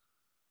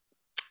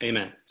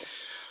Amen.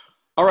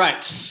 All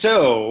right,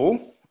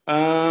 so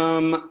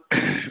we're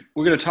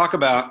going to talk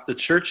about the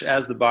church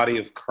as the body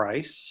of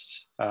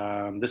Christ.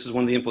 This is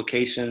one of the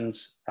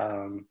implications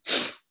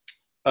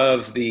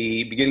of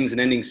the beginnings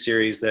and endings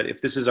series, that if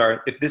this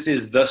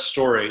is the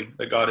story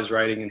that God is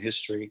writing in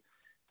history,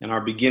 and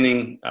our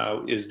beginning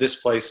is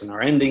this place and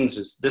our endings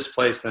is this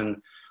place,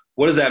 then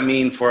what does that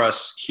mean for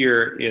us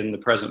here in the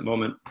present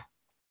moment?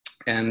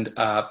 And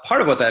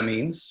part of what that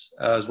means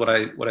is what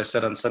I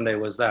said on Sunday,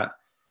 was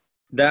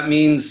that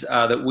means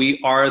that we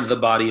are the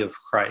body of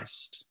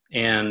Christ,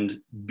 and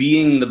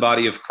being the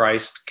body of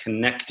Christ,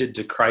 connected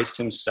to Christ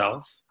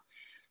himself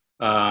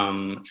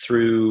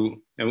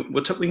through, and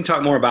we can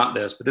talk more about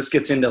this, but this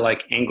gets into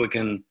like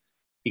Anglican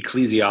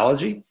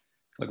ecclesiology,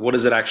 like what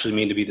does it actually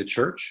mean to be the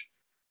church?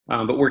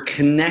 But we're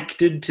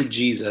connected to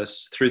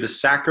Jesus through the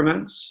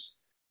sacraments,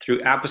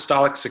 through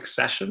apostolic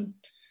succession,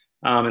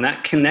 and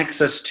that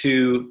connects us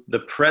to the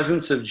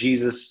presence of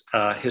Jesus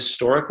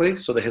historically.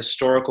 So the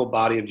historical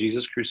body of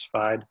Jesus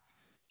crucified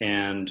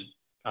and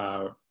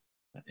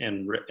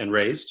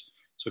raised.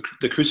 So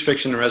the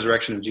crucifixion and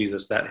resurrection of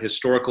Jesus, that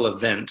historical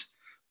event,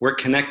 we're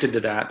connected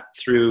to that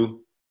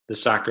through the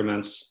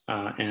sacraments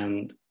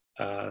and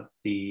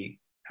the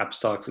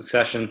apostolic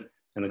succession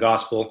and the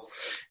gospel.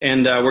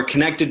 And we're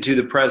connected to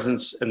the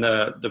presence and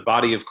the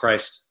body of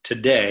Christ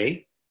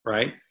today,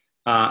 right?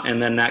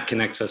 And then that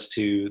connects us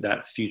to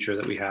that future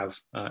that we have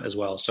as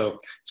well. So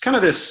it's kind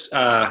of this,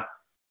 our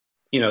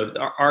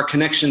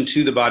connection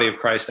to the body of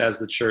Christ as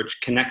the church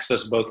connects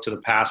us both to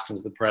the past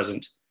and the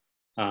present,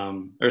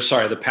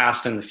 the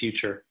past and the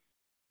future,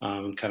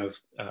 kind of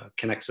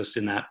connects us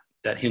in that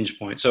hinge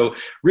point. So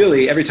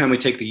really, every time we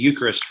take the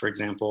Eucharist, for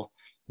example,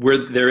 where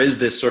there is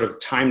this sort of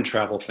time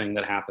travel thing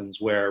that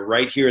happens, where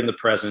right here in the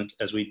present,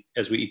 as we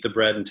eat the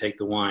bread and take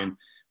the wine,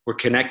 we're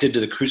connected to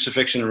the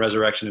crucifixion and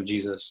resurrection of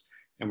Jesus,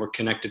 and we're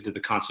connected to the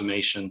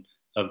consummation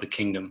of the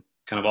kingdom,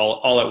 kind of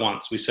all at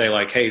once. We say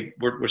like, hey,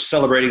 we're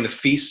celebrating the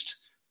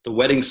feast, the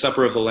wedding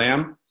supper of the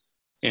Lamb,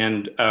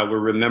 and we're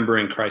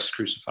remembering Christ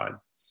crucified.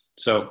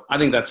 So I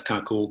think that's kind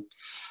of cool.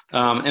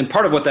 And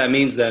part of what that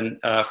means then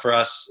for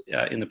us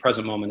in the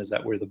present moment is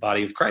that we're the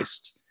body of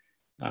Christ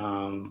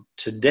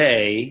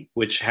today,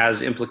 which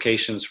has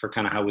implications for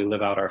kind of how we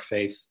live out our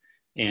faith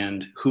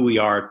and who we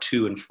are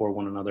to and for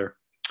one another.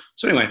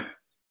 So anyway,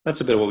 that's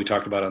a bit of what we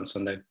talked about on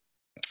Sunday.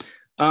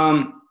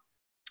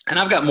 And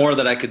I've got more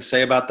that I could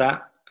say about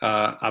that,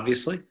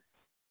 obviously.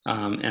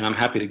 And I'm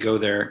happy to go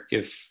there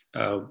if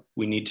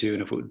we need to,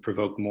 and if it would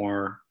provoke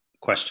more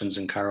questions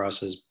and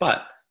kairoses.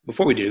 But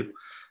before we do,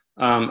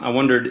 I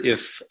wondered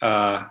if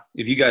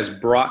you guys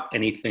brought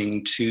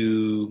anything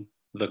to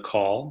the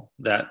call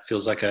that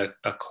feels like a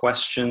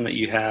question that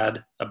you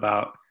had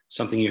about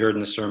something you heard in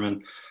the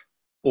sermon,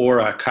 or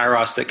a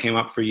kairos that came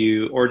up for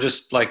you, or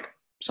just like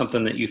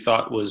something that you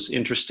thought was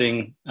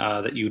interesting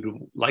that you'd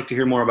like to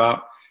hear more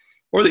about,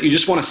 or that you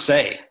just want to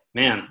say,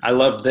 man, I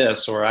love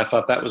this, or I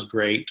thought that was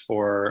great,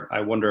 or I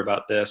wonder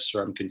about this,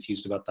 or I'm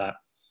confused about that.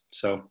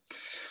 So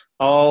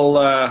I'll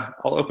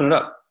open it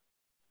up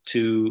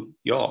to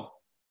y'all.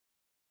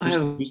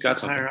 Who's got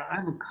something? I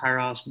have a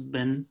kairos,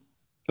 Ben.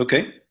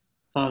 Okay.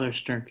 Father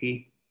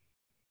Sternke.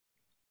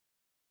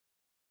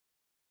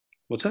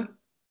 What's that?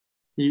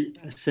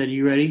 I said,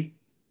 you ready?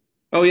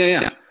 Oh,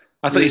 yeah.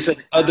 I thought you said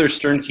other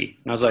Sternke.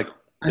 And I was like,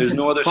 there's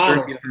no other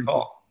Sternke on the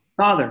call.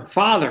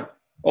 Father.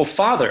 Oh,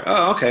 Father.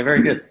 Oh, okay.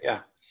 Very good.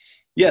 Yeah.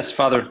 Yes,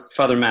 Father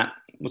Matt.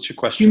 What's your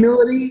question?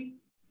 Humility,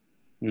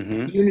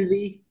 Mm-hmm.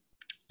 unity,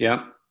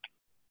 Yeah.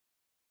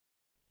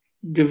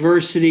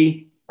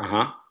 diversity,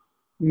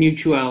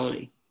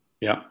 mutuality.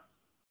 Yeah.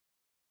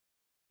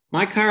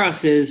 My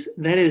kairos is,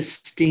 that is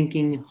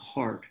stinking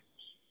hard.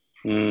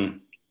 To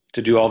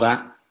do all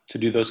that? To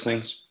do those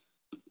things?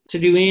 To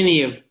do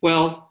any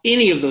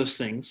of those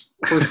things,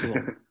 first of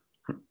all.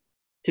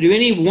 To do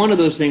any one of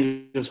those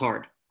things is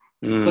hard.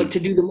 But to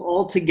do them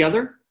all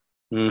together,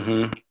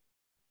 mm-hmm.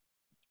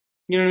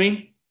 You know what I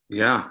mean?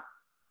 Yeah.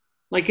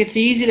 Like, it's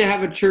easy to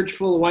have a church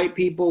full of white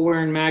people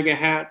wearing MAGA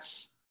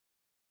hats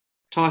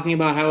talking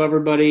about how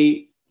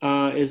everybody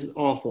is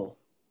awful.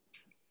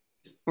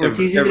 Or it's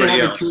easy to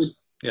have a church.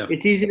 Yeah.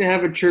 It's easy to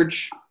have a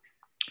church,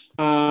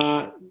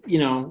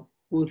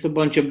 with a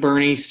bunch of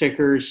Bernie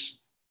stickers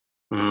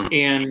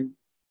and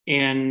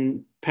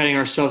patting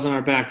ourselves on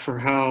our back for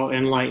how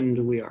enlightened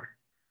we are.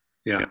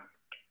 Yeah.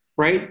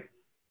 Right?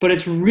 But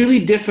it's really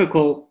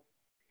difficult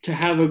to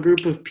have a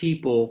group of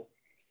people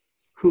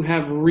who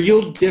have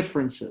real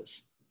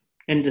differences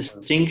and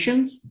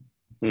distinctions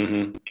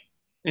and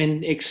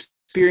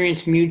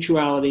experience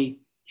mutuality,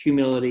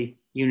 humility,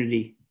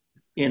 unity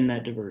in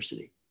that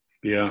diversity.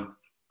 Yeah.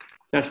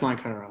 That's my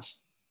kairos.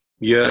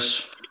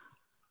 Yes.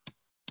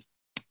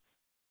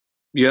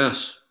 Yeah,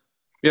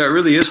 it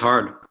really is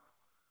hard.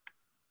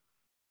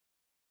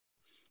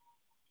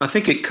 I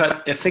think it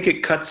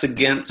cuts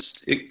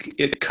against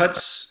it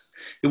cuts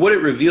what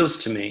it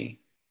reveals to me.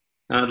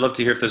 And I'd love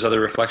to hear if there's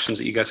other reflections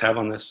that you guys have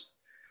on this.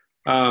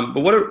 But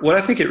what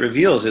I think it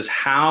reveals is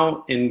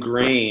how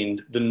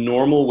ingrained the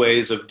normal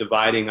ways of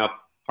dividing up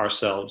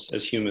ourselves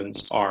as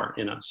humans are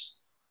in us.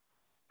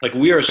 Like,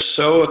 we are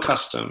so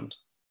accustomed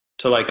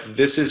to, like,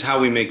 this is how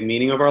we make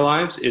meaning of our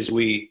lives, is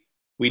we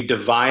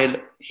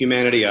divide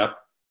humanity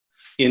up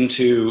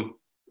into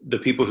the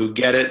people who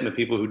get it and the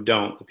people who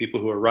don't, the people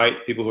who are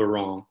right, people who are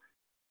wrong,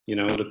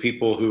 the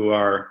people who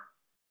are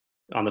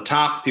on the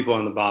top, people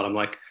on the bottom.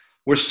 Like,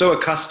 we're so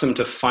accustomed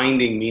to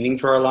finding meaning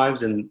for our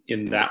lives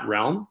in that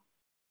realm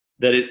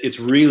that it's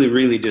really,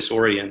 really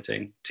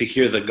disorienting to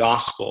hear the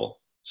gospel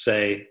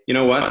say, you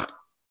know what?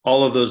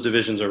 All of those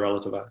divisions are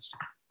relativized.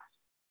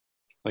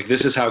 Like,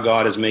 this is how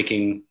God is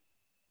making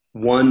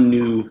one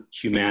new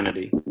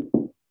humanity.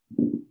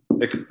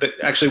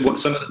 Actually,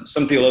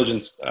 some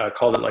theologians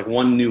called it like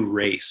one new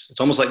race. It's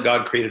almost like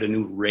God created a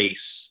new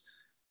race,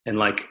 and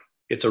like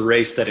it's a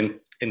race that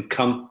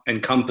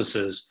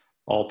encompasses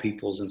all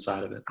peoples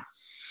inside of it.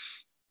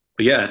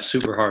 But yeah, it's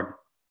super hard.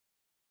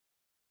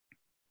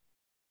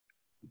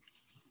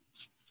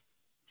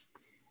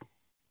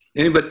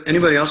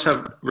 Anybody else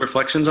have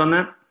reflections on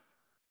that?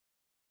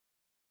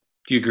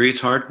 Do you agree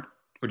it's hard,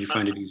 or do you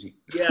find it easy?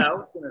 Yeah, I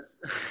was gonna.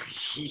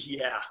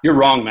 Yeah. You're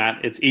wrong,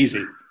 Matt. It's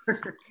easy.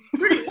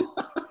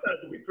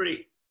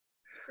 pretty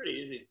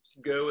easy.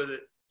 Just go with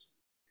it.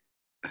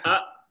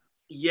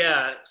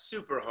 Yeah,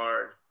 super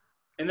hard.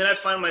 And then I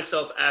find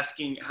myself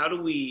asking, how do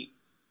we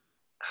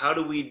have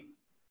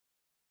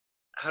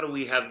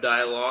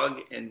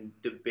dialogue and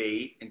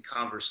debate and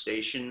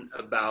conversation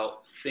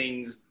about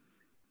things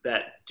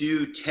that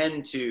do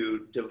tend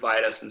to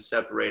divide us and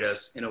separate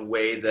us in a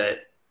way that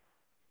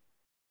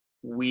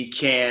we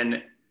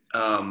can,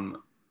 how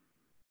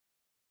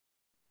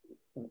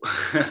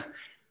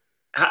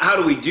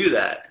do we do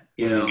that,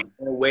 in a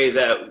way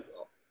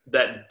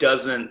that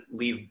doesn't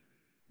leave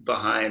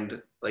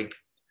behind like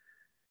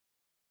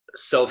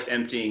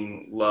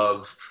self-emptying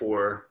love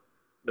for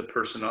the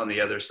person on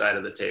the other side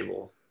of the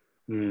table?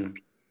 Mm.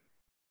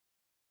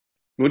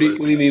 What do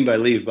you mean by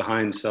leave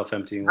behind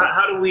self-emptying love?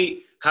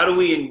 How do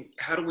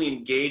we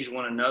engage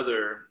one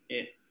another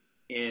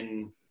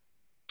in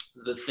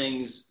the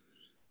things,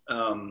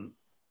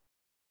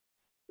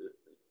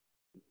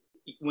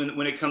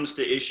 when it comes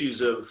to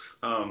issues of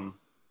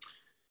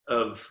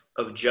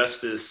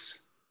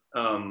justice,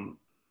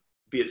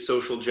 be it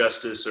social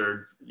justice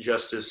or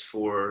justice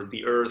for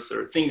the earth,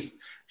 or issues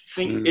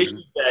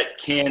that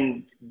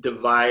can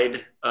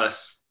divide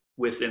us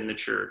within the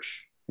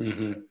church.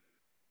 Mm-hmm.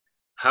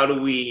 How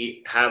do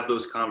we have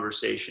those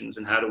conversations,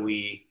 and how do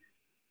we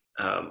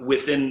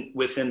within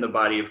the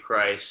body of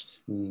Christ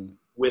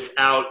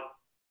without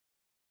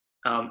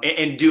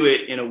and do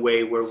it in a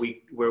way where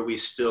we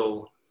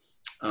still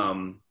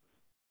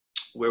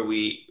where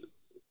we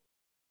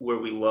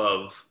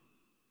love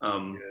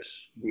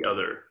the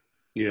other,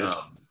 yes,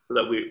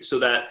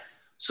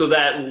 so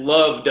that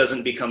love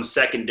doesn't become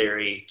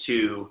secondary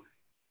to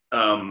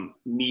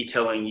me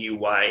telling you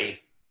why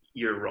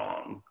you're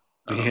wrong.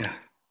 And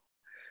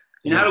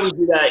how do we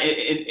do that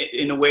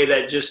in a way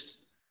that just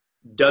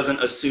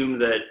doesn't assume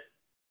that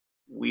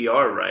we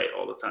are right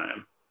all the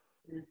time?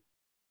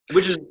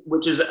 Which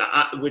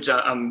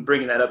I'm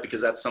bringing that up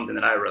because that's something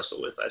that I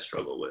wrestle with, I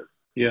struggle with.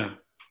 Yeah.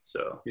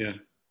 So yeah.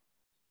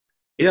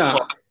 It's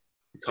hard.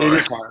 It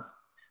is hard.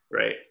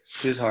 Right.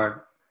 It is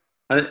hard.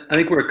 I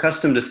think we're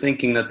accustomed to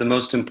thinking that the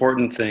most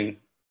important thing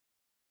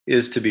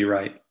is to be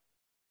right,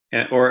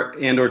 or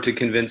to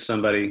convince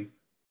somebody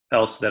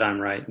else that I'm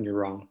right and you're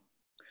wrong.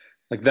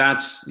 Like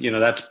that's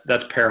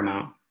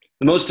paramount.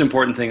 The most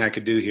important thing I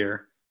could do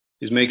here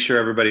is make sure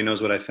everybody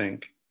knows what I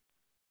think,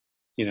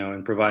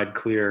 and provide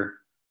clear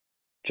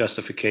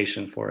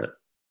justification for it.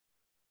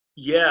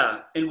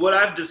 Yeah. And what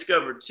I've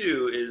discovered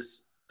too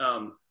is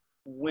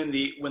when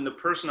the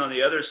person on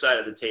the other side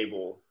of the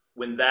table,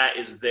 when that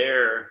is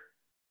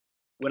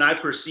when I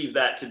perceive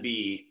that to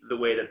be the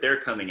way that they're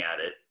coming at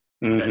it,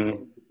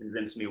 that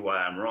convince me why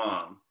I'm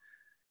wrong,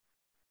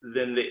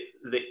 then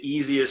the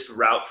easiest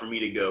route for me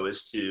to go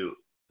is to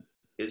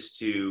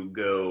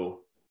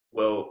go,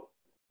 well,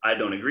 I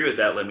don't agree with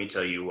that. Let me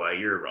tell you why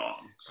you're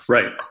wrong.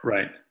 Right.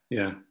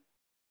 Yeah.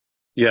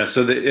 Yeah.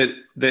 So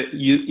that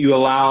you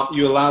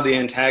allow the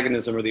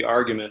antagonism or the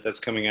argument that's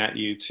coming at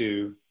you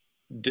to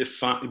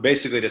define,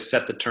 basically to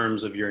set the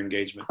terms of your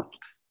engagement.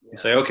 Yeah. And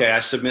say, okay, I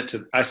submit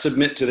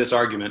to this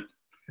argument.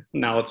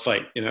 Now let's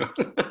fight. Yeah.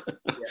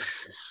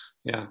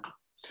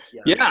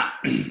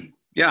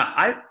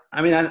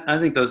 I mean, I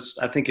think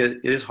it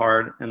is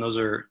hard, and those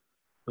are.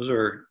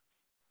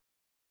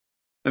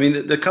 I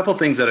mean, the couple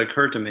things that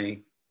occurred to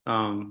me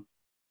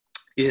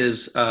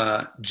is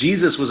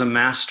Jesus was a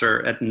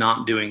master at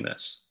not doing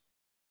this.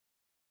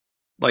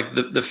 Like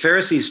the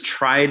Pharisees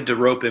tried to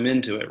rope him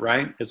into it,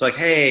 right? It's like,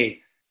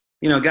 hey,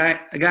 a guy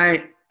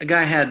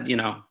had, he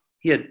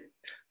had.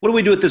 What do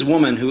we do with this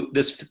woman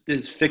this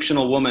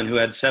fictional woman who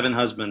had 7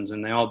 husbands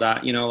and they all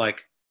died?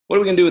 Like, what are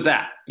we gonna do with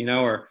that?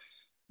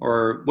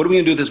 Or what are we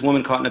gonna do with this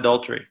woman caught in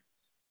adultery?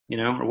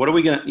 Or what are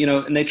we gonna,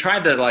 and they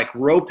tried to like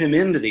rope him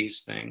into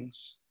these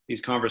things, these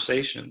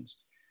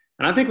conversations.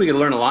 And I think we could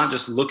learn a lot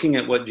just looking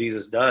at what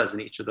Jesus does in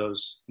each of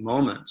those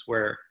moments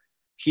where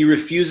he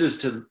refuses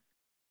to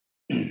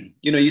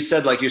you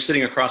said like you're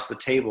sitting across the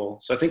table.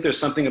 So I think there's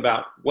something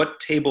about what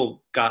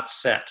table got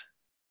set,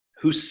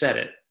 who set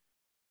it,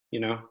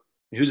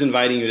 who's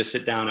inviting you to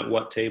sit down at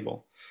what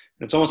table.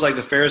 And it's almost like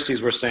the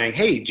Pharisees were saying,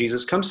 hey,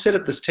 Jesus, come sit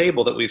at this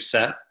table that we've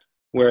set,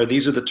 where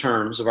these are the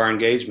terms of our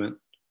engagement.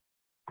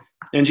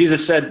 And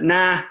Jesus said,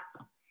 nah,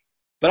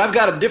 but I've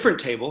got a different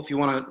table if you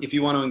want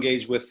to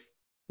engage with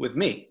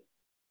me.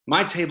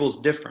 My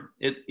table's different.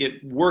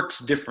 It works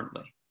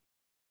differently.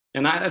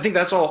 And I think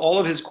that's all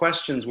of his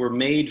questions were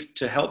made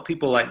to help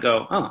people like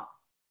go, oh,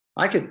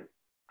 I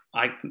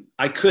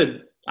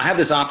have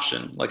this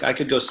option. Like I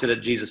could go sit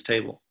at Jesus'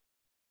 table.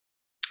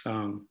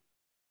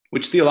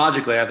 Which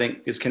theologically I think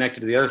is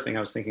connected to the other thing I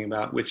was thinking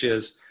about, which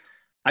is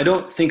I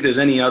don't think there's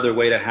any other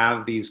way to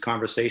have these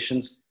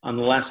conversations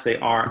unless they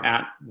are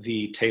at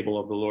the table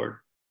of the Lord,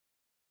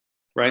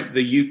 right?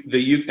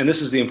 And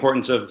this is the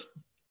importance of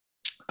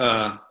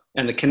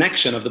and the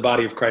connection of the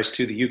body of Christ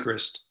to the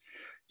Eucharist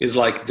is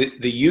like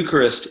the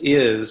Eucharist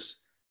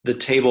is the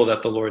table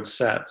that the Lord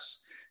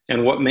sets,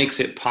 and what makes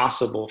it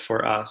possible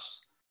for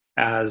us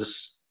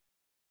as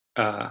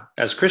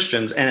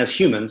Christians and as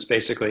humans,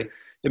 basically,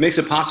 it makes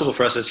it possible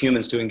for us as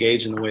humans to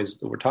engage in the ways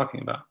that we're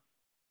talking about.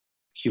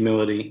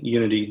 Humility,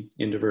 unity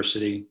in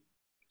diversity,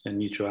 and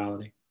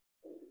mutuality,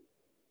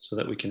 so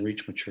that we can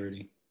reach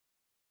maturity.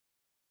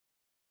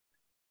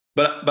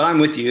 But I'm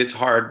with you, it's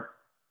hard.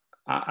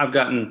 I've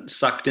gotten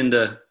sucked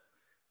into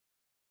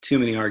too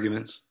many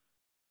arguments.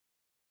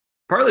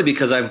 Partly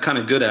because I'm kind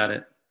of good at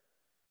it.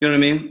 You know what I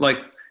mean? Like,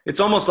 it's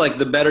almost like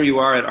the better you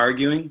are at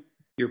arguing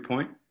your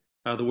point,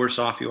 the worse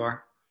off you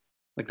are.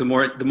 Like the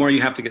more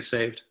you have to get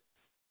saved.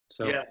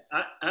 So yeah,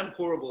 I'm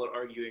horrible at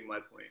arguing my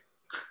point.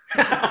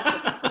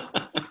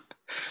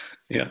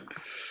 Yeah,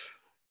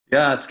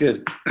 it's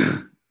good.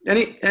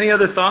 Any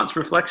other thoughts,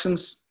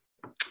 reflections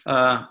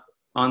on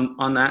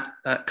that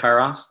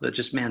kairos? That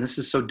just, man, this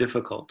is so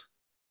difficult.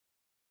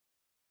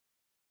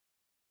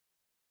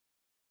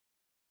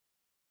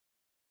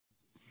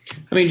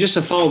 I mean, just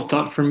a follow-up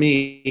thought for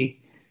me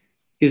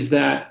is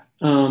that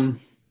I've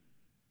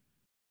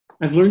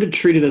learned to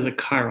treat it as a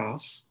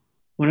kairos.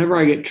 Whenever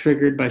I get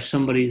triggered by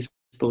somebody's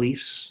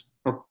beliefs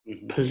or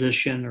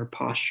position or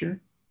posture,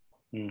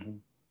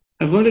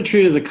 I've learned to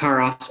treat it as a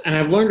kairos, and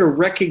I've learned to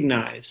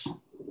recognize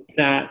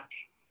that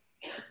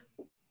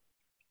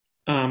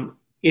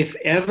if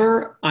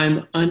ever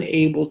I'm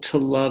unable to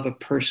love a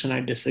person I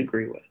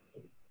disagree with,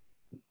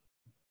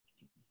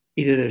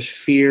 either there's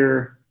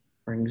fear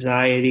or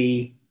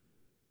anxiety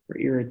or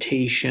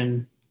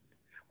irritation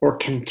or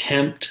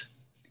contempt,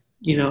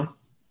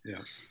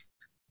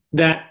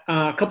 that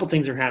a couple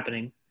things are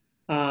happening.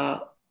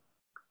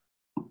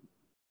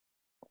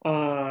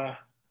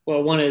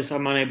 Well, one is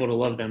I'm unable to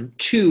love them.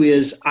 Two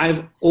is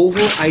I've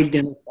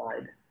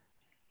over-identified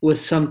with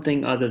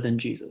something other than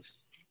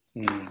Jesus.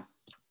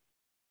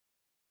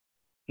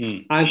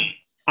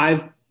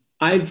 I've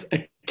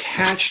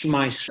attached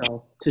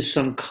myself to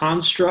some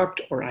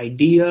construct or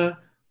idea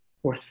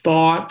or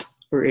thought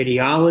or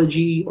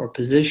ideology or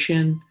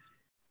position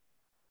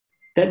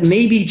that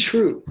may be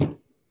true.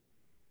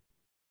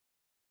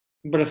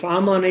 But if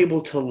I'm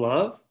unable to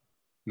love,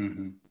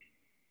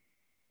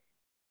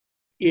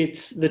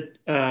 it's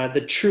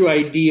the true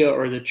idea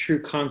or the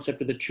true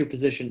concept or the true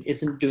position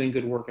isn't doing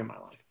good work in my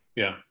life.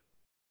 Yeah.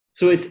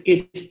 So it's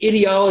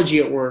ideology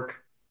at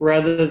work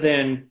rather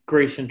than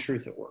grace and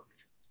truth at work.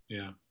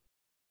 Yeah.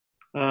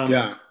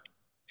 Yeah.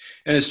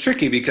 And it's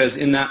tricky because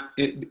in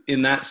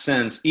that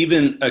sense,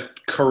 even a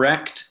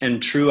correct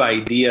and true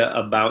idea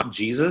about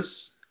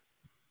Jesus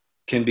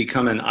can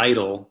become an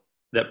idol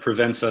that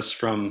prevents us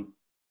from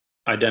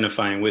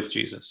identifying with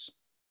Jesus,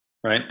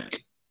 right?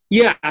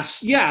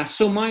 Yeah.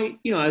 So my,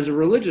 as a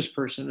religious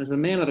person, as a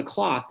man of the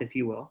cloth, if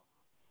you will,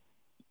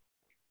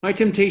 my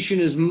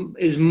temptation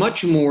is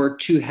much more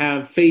to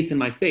have faith in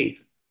my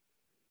faith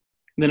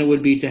than it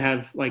would be to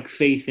have like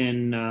faith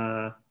in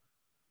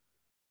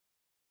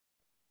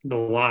the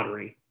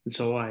lottery. And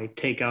so I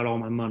take out all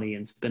my money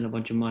and spend a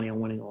bunch of money on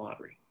winning the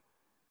lottery.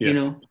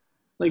 Yeah.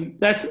 Like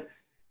that's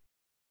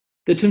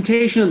the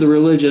temptation of the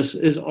religious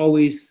is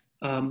always,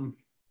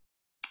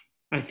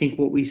 I think,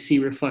 what we see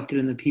reflected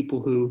in the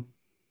people who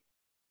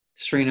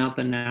strain out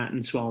the gnat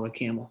and swallow the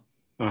camel.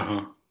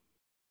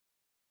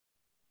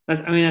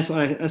 That's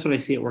what I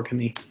see at work in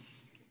me.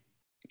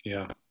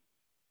 Yeah.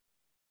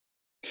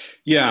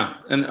 Yeah.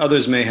 And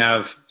others may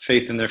have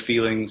faith in their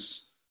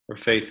feelings or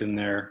faith in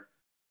their,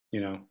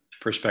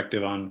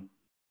 perspective on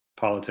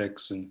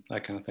politics and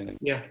that kind of thing.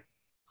 Yeah.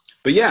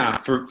 But yeah,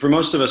 for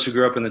most of us who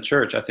grew up in the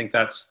church, I think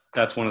that's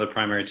one of the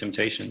primary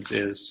temptations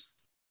is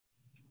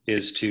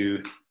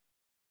to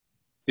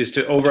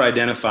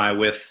over-identify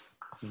with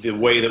the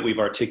way that we've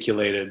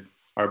articulated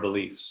our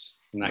beliefs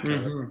and that kind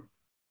of thing.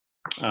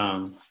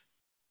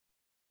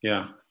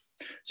 Yeah.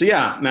 So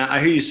yeah, Matt, I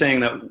hear you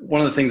saying that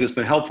one of the things that's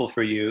been helpful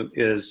for you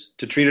is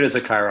to treat it as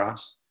a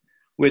kairos,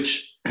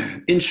 which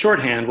in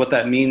shorthand, what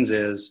that means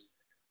is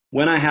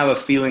when I have a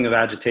feeling of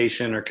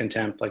agitation or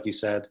contempt, like you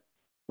said,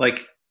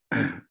 like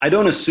I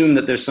don't assume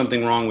that there's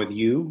something wrong with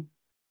you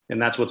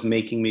and that's what's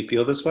making me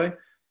feel this way.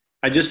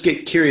 I just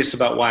get curious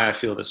about why I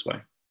feel this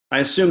way. I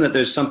assume that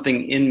there's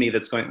something in me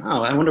that's going,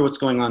 oh, I wonder what's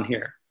going on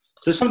here.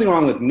 So there's something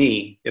wrong with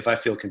me if I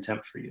feel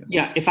contempt for you.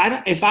 Yeah. If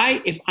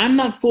I'm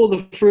not full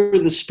of the fruit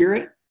of the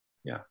Spirit,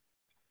 yeah,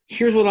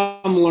 here's what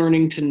I'm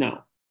learning to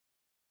know.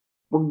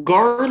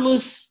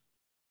 Regardless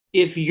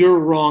if you're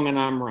wrong and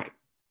I'm right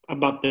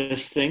about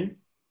this thing,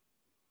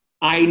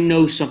 I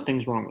know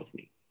something's wrong with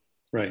me.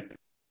 Right.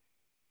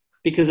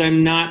 Because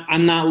I'm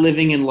not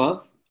living in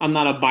love. I'm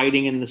not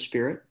abiding in the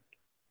Spirit.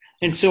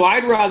 And so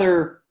I'd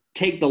rather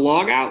take the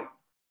log out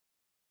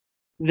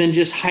than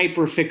just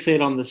hyper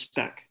fixate on the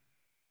speck.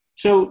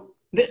 So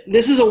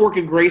this is a work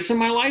of grace in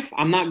my life.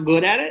 I'm not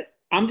good at it.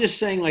 I'm just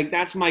saying, like,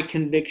 that's my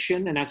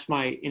conviction and that's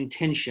my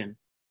intention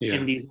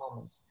in these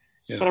moments.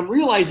 Yeah. But I'm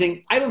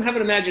realizing I don't have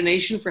an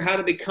imagination for how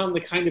to become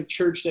the kind of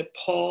church that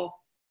Paul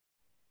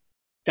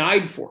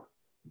died for.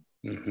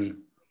 Mm-hmm.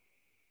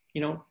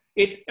 You know,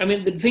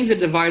 the things that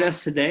divide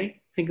us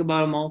today, think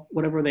about them all,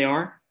 whatever they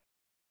are,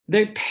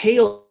 they're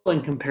pale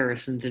in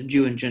comparison to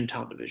Jew and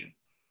Gentile division.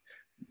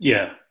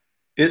 Yeah.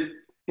 It's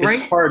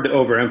right? Hard to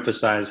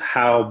overemphasize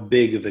how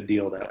big of a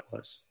deal that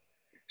was.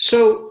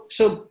 So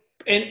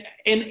and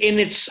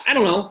it's, I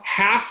don't know,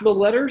 half the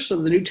letters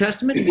of the New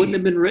Testament wouldn't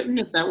have been written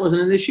if that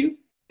wasn't an issue.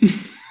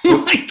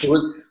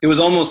 It was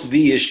almost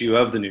the issue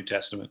of the New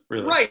Testament,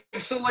 really. Right.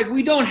 So like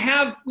we don't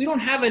have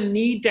a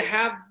need to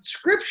have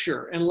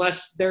scripture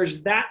unless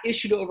there's that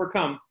issue to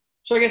overcome.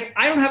 So I guess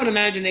I don't have an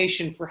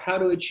imagination for how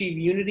to achieve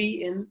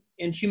unity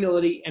in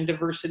humility and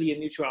diversity and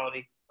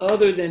mutuality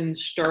other than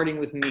starting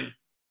with me.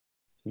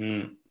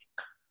 Mm.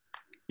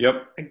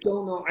 Yep. I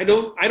don't know. I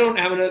don't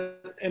have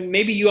and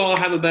maybe you all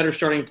have a better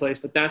starting place,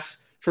 but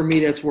for me,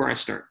 that's where I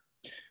start.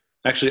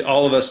 Actually,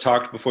 all of us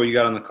talked before you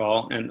got on the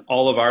call, and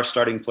all of our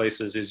starting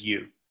places is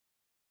you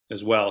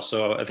as well.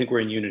 So I think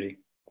we're in unity.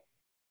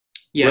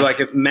 Yes. We're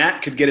like, if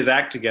Matt could get his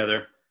act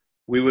together,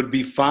 we would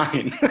be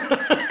fine.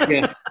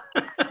 Yeah.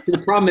 The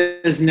problem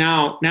is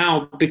now,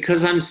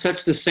 because I'm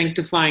such the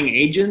sanctifying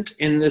agent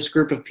in this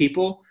group of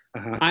people,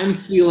 I'm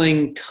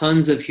feeling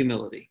tons of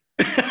humility.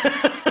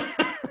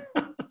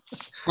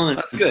 Tons.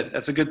 That's good.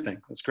 That's a good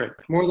thing. That's great.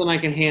 More than I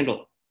can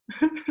handle.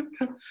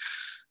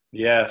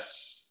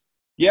 Yes.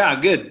 Yeah,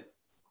 good.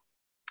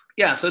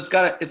 Yeah, so it's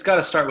got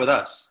to start with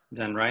us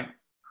then, right?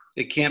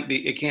 It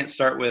can't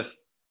start with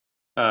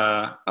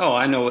I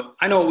know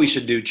what we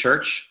should do,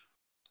 church.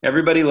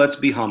 Everybody, let's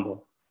be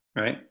humble,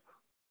 right?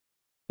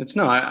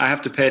 I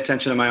have to pay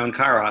attention to my own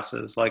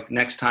kairoses. Like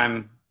next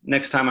time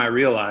I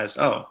realize,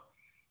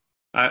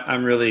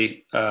 I'm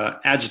really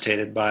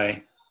agitated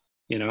by,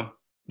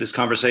 this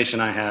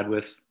conversation I had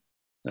with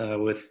Matt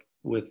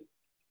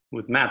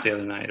the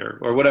other night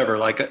or whatever.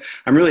 Like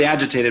I'm really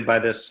agitated by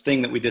this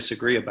thing that we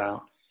disagree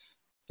about.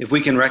 If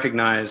we can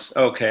recognize,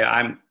 okay,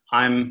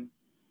 I'm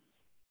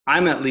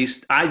at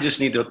least, I just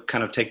need to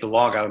kind of take the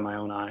log out of my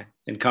own eye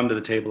and come to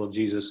the table of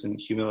Jesus in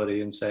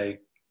humility and say,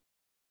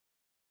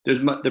 there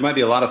might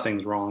be a lot of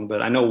things wrong,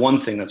 but I know one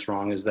thing that's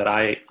wrong is that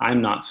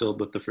I'm not filled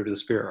with the fruit of the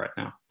Spirit right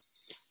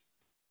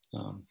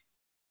now.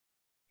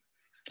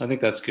 I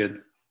think that's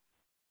good.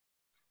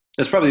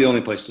 That's probably the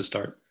only place to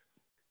start.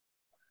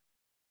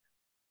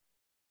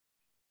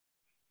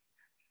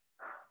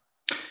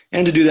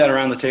 And to do that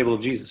around the table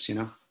of Jesus,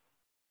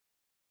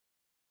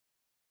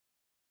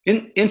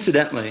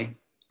 Incidentally,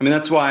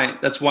 that's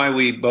why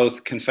we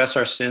both confess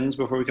our sins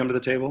before we come to the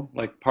table.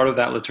 Like part of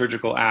that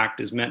liturgical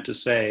act is meant to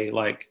say,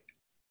 like,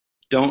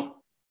 don't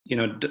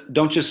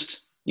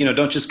just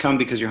come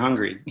because you're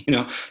hungry.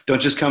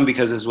 Don't just come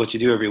because this is what you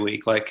do every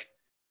week. Like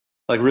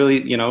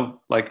really,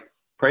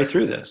 pray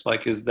through this.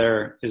 Like, is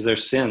there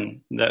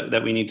sin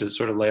that we need to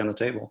sort of lay on the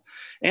table?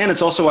 And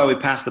it's also why we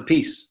pass the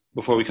peace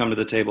before we come to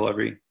the table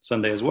every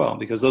Sunday as well,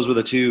 because those were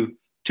the two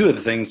of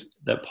the things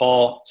that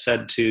Paul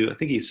said to, I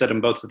think he said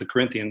them both to the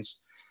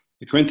Corinthians.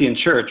 The Corinthian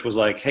church was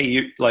like,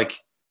 hey,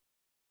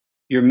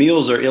 your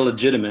meals are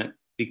illegitimate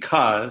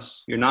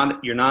because you're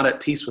not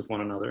at peace with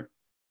one another,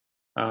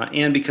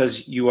 and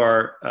because you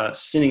are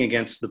sinning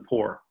against the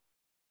poor.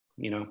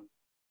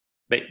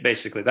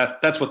 Basically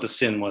that's what the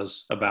sin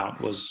was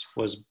about, was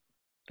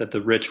that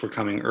the rich were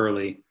coming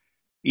early,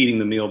 eating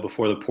the meal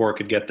before the poor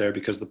could get there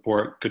because the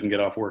poor couldn't get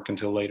off work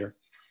until later.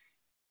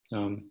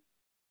 So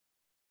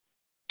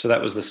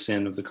that was the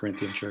sin of the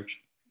Corinthian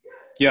church.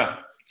 Yeah.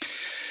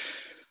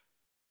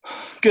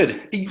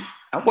 Good.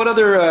 What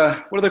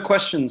other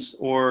questions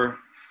or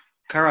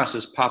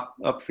kairoses pop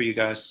up for you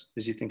guys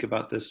as you think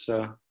about this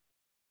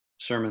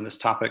sermon, this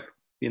topic,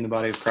 being the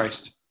body of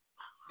Christ,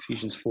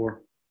 Ephesians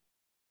 4?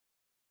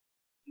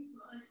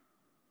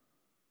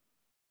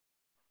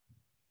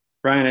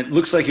 Brian, it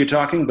looks like you're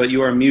talking, but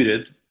you are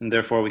muted, and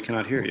therefore we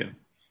cannot hear you.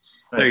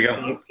 There you go.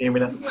 Can you hear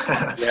me now?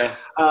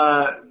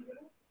 Yeah.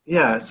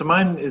 Yeah, so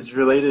mine is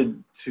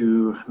related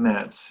to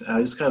Matt's.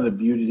 Just kind of the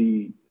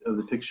beauty of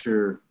the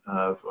picture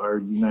of our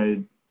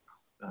being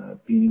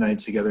united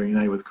together,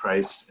 united with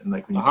Christ, and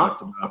like when you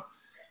talked about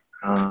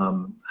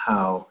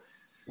how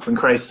when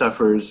Christ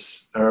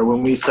suffers, or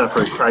when we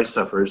suffer, Christ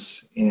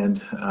suffers,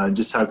 and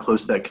just how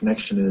close that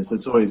connection is.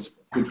 That's always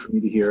good for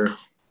me to hear,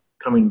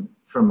 coming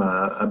from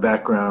a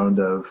background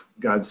of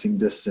God seemed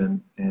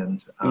distant,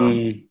 and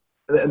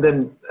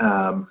then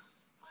I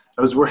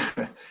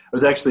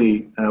was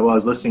actually while I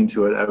was listening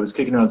to it, I was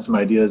kicking around some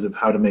ideas of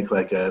how to make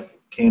like a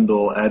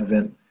candle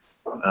Advent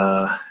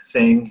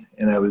thing,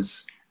 and I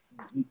was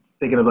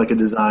thinking of like a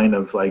design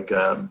of like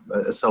a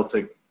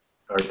Celtic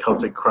or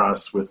Celtic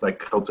cross with like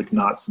Celtic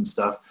knots and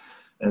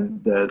stuff.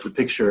 And the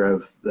picture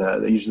of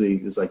that usually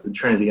is like the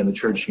Trinity and the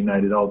Church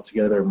united all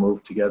together,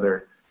 moved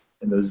together,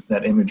 and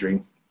that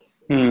imagery.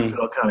 So it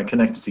all kind of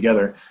connected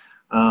together.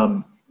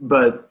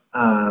 But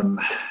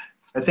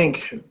I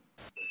think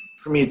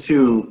for me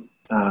too,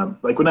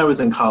 like when I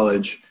was in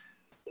college,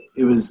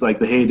 it was like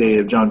the heyday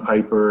of John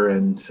Piper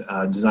and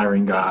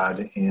Desiring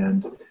God.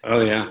 And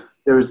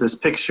there was this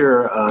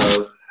picture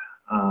of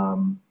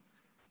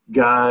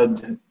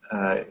God,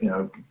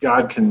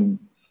 God can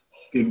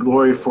get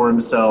glory for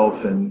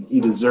himself, and he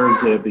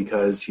deserves it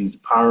because he's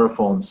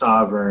powerful and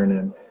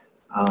sovereign.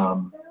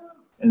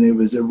 And it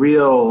was a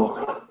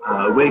real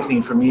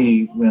awakening for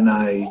me when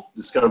I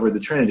discovered the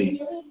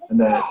Trinity, and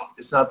that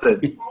it's not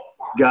that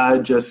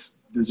God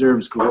just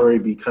deserves glory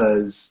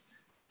because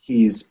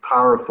he's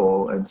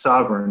powerful and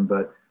sovereign,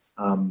 but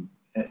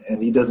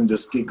and he doesn't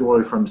just get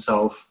glory for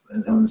himself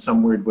in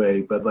some weird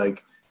way, but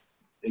like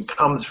it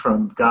comes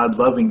from God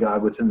loving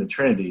God within the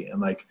Trinity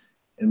and like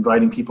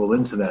inviting people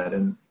into that.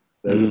 And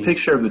the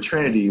picture of the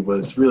Trinity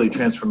was really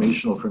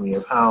transformational for me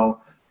of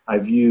how I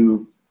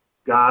view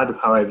God, of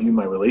how I view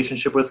my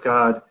relationship with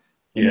God,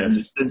 and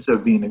the sense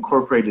of being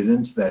incorporated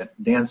into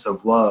that dance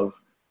of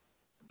love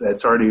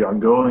that's already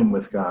ongoing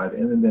with God.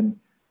 And then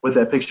what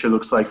that picture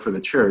looks like for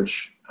the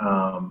church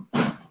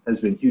has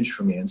been huge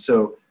for me. And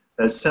so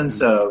that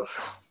sense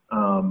of,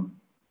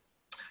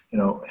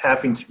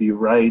 having to be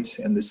right,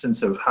 and the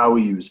sense of how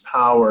we use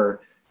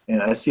power.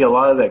 And I see a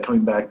lot of that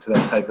coming back to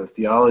that type of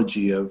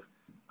theology of,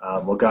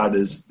 God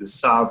is the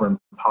sovereign,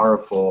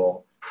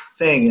 powerful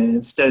thing. And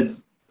instead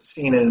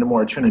seeing it in a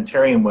more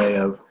Trinitarian way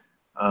of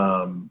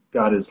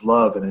God is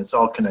love, and it's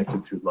all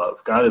connected through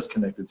love. God is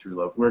connected through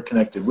love. We're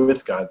connected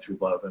with God through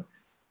love. And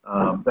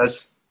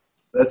that's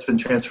been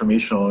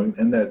transformational.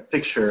 And that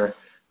picture,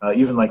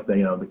 even like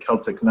the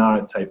Celtic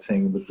knot type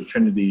thing with the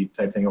Trinity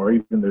type thing, or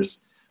even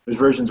there's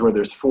versions where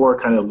there's 4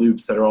 kind of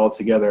loops that are all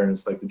together, and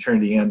it's like the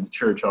Trinity and the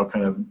Church all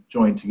kind of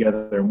joined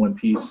together in one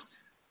piece.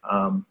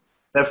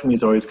 That for me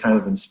is always kind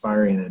of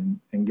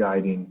inspiring and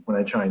guiding when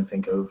I try and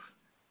think of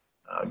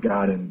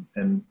God and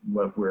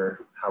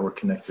how we're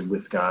connected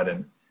with God,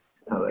 and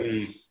how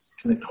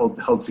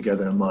that held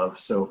together in love.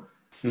 So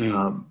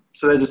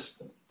so that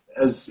just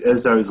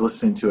as I was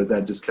listening to it,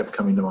 that just kept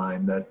coming to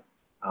mind. That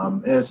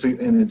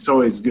and it's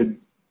always good.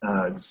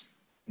 It's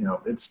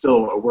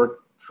still a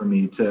work for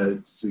me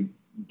to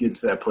get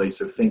to that place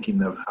of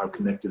thinking of how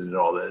connected it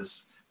all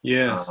is.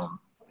 Yes.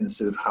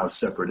 Instead of how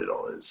separate it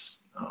all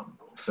is.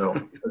 So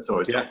that's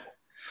always helpful.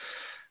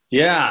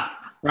 Yeah,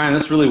 Ryan,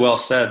 that's really well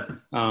said.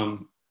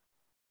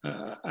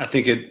 I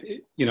think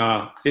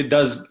it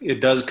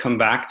does come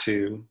back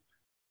to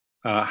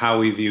how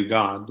we view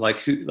God.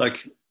 Like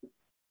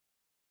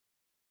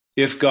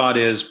if God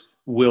is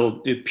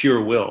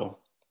pure will,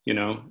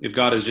 if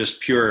God is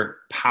just pure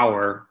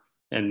power,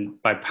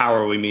 and by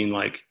power we mean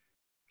like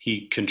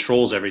he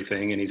controls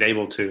everything and he's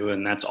able to,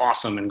 and that's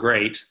awesome and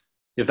great.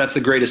 If that's the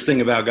greatest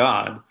thing about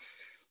God,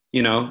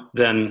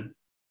 then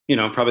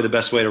probably the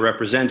best way to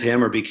represent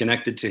him or be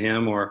connected to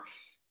him or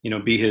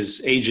be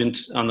his agent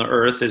on the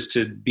earth is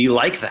to be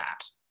like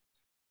that,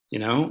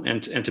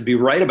 and to be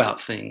right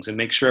about things and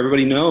make sure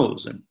everybody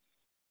knows. And,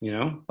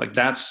 like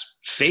that's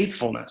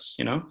faithfulness,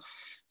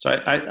 So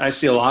I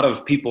see a lot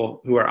of people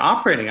who are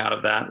operating out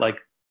of that.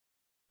 Like,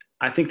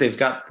 I think they've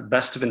got the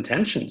best of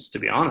intentions, to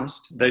be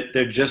honest.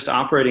 They're just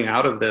operating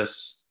out of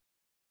this,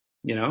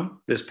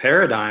 this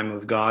paradigm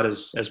of God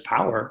as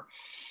power.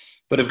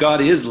 But if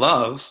God is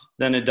love,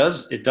 then it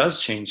does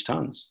change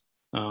tons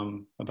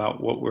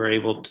about what we're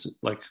able to,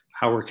 like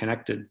how we're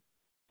connected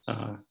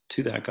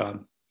to that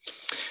God.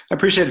 I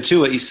appreciated too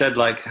what you said,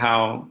 like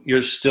how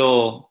you're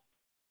still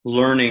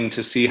learning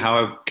to see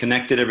how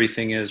connected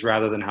everything is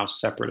rather than how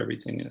separate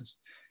everything is.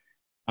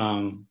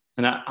 And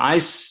I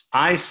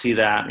see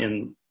that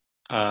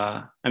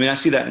I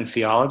see that in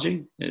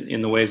theology,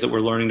 in the ways that we're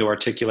learning to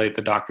articulate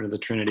the doctrine of the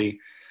Trinity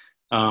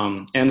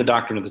and the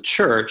doctrine of the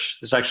Church.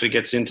 This actually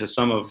gets into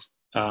some of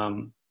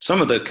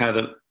the kind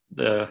of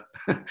the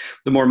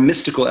more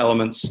mystical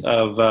elements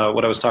of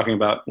what I was talking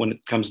about when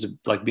it comes to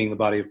like being the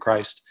body of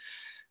Christ.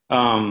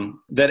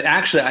 That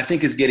actually I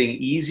think is getting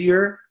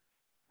easier.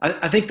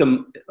 I think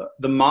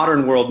the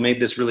modern world made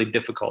this really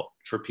difficult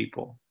for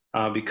people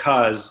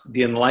because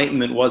the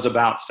Enlightenment was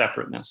about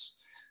separateness.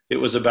 It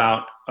was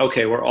about,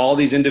 okay, we're all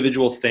these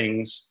individual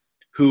things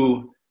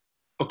who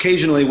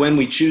occasionally, when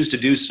we choose to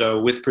do so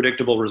with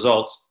predictable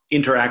results,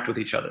 interact with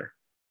each other,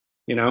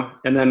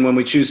 and then when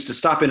we choose to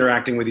stop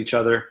interacting with each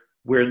other,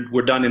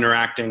 we're done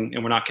interacting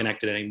and we're not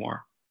connected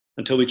anymore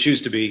until we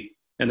choose to be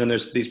And then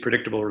there's these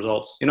predictable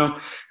results, you know?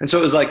 And so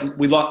it was like,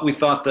 we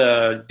thought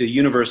the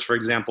universe, for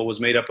example, was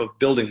made up of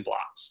building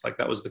blocks. Like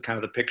that was the kind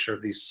of the picture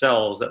of these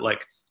cells that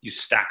like you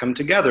stack them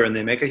together and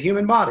they make a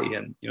human body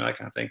and, you know, that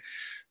kind of thing.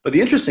 But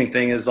the interesting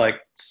thing is like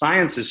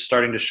science is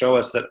starting to show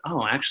us that,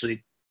 oh,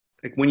 actually,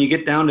 like when you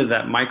get down to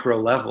that micro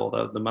level,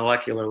 the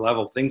molecular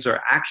level, things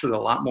are actually a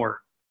lot more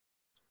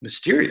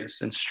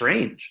mysterious and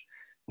strange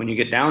when you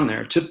get down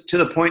there, to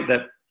the point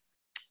that,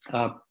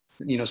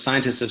 you know,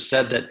 scientists have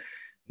said that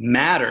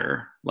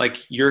matter,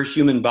 like your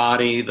human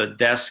body, the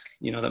desk,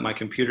 you know, that my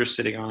computer's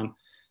sitting on,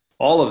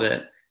 all of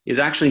it is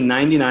actually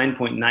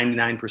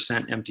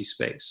 99.99% empty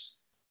space.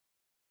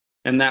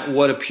 And that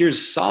what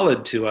appears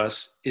solid to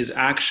us is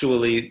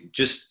actually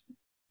just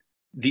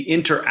the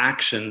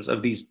interactions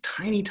of these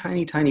tiny,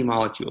 tiny, tiny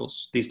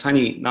molecules, these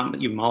tiny, not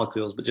even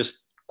molecules, but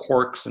just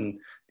quarks and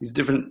these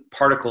different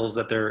particles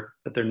that they're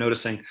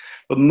noticing.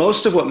 But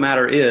most of what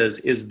matter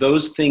is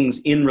those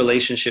things in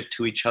relationship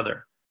to each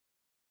other.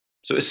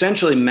 So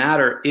essentially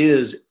matter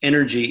is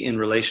energy in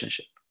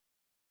relationship.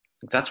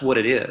 That's what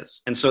it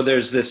is. And so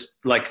there's this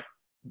like,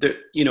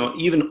 you know,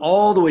 even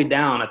all the way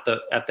down at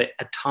the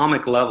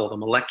atomic level, the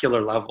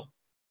molecular level,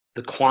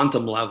 the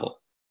quantum level,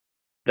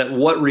 that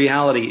what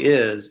reality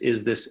is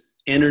this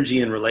energy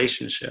in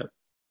relationship.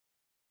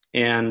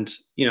 And,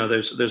 you know,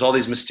 there's all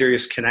these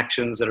mysterious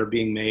connections that are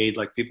being made.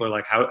 Like people are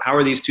like, how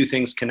are these two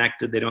things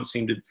connected? They don't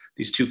seem to,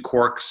 these two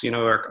quarks, you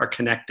know, are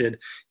connected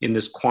in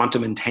this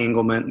quantum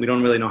entanglement. We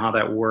don't really know how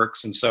that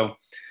works. And so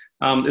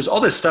there's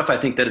all this stuff, I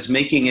think, that is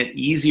making it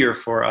easier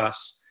for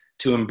us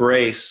to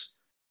embrace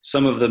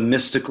some of the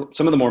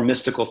more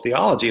mystical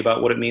theology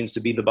about what it means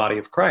to be the body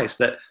of Christ.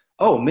 That,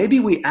 oh, maybe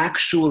we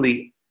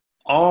actually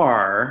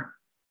are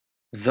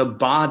the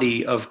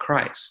body of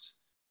Christ.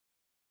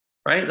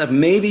 Right? That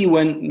maybe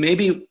we're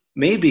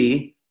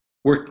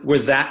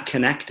that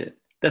connected.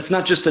 That's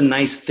not just a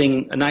nice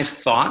thing, a nice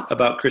thought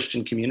about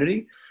Christian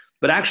community,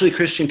 but actually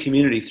Christian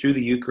community through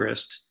the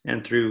Eucharist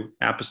and through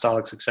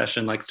apostolic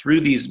succession, like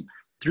through these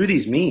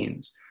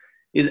means,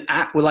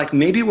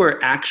 maybe we're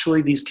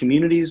actually these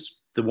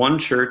communities, the one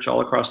church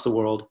all across the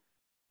world,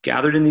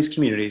 gathered in these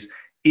communities,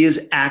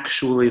 is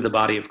actually the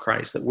body of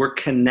Christ. That we're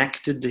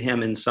connected to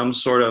Him in some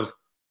sort of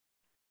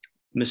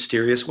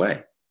mysterious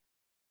way.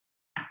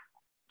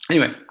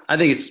 Anyway, I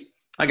think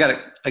I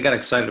got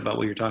excited about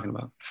what you're talking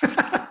about.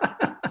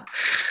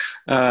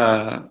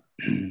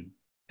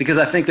 Because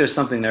I think there's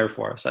something there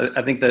for us.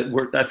 I think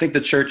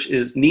the church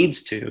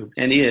needs to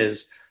and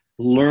is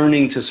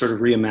learning to sort of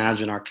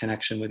reimagine our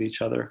connection with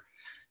each other.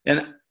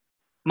 And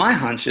my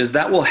hunch is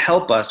that will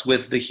help us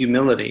with the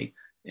humility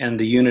and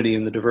the unity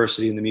and the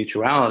diversity and the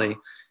mutuality.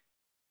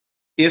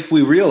 If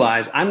we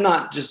realize I'm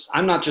not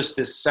just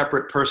this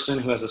separate person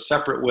who has a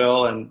separate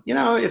will, and, you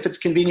know, if it's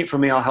convenient for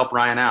me, I'll help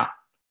Ryan out.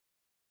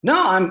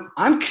 No,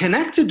 I'm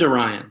connected to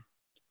Ryan.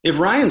 If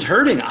Ryan's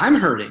hurting, I'm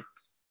hurting.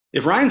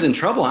 If Ryan's in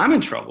trouble, I'm in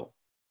trouble.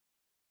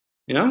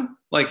 You know,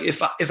 like if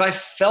I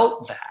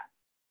felt that,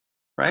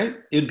 right,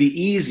 it'd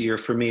be easier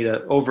for me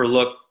to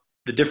overlook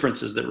the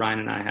differences that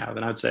Ryan and I have.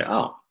 And I'd say,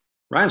 oh,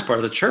 Ryan's part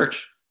of the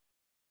church.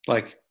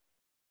 Like,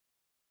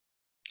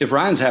 if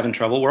Ryan's having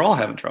trouble, we're all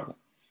having trouble.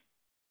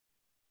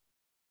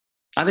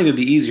 I think it'd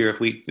be easier if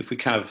we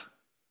kind of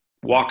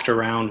walked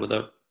around with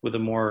a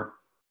more,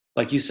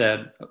 like you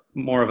said,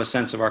 more of a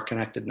sense of our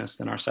connectedness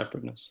than our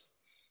separateness.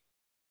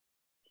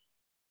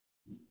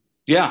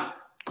 Yeah,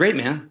 great,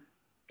 man.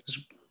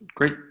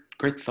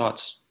 Great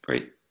thoughts.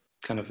 Great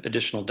kind of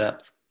additional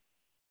depth.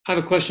 I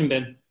have a question,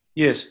 Ben.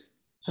 Yes.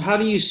 So how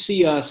do you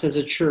see us as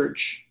a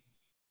church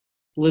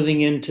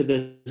living into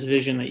this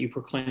vision that you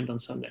proclaimed on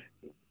Sunday?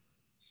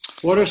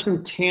 What are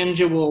some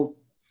tangible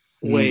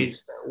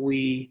ways that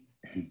we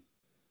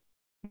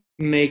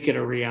make it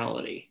a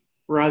reality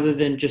rather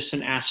than just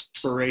an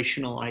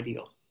aspirational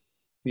ideal?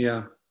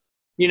 Yeah.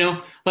 You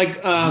know,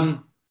 like,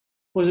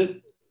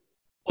 wasn't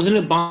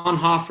it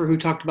Bonhoeffer who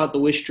talked about the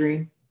wish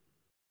dream?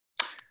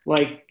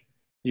 Like,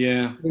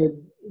 yeah,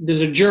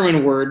 there's a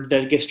German word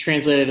that gets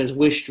translated as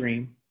wish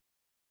dream.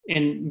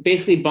 And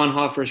basically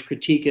Bonhoeffer's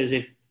critique is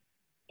if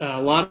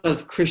a lot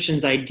of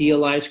Christians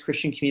idealize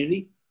Christian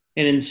community,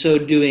 and in so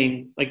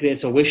doing, like,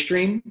 it's a wish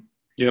dream.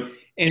 Yep.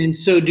 And in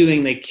so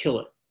doing, they kill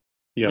it.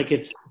 Yep. Like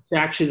it's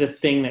actually the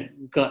thing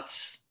that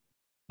guts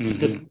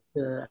the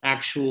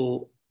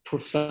actual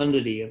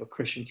profundity of a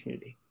Christian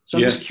community. So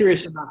I'm just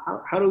curious about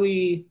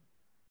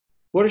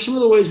what are some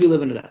of the ways we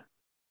live into that?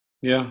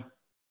 Yeah.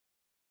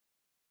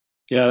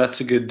 Yeah,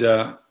 that's a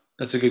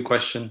good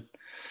question.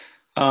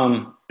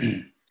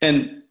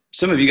 And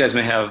some of you guys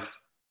may have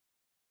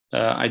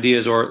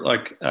ideas, or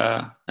like,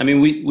 I mean,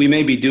 we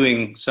may be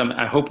doing some,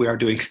 I hope we are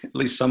doing at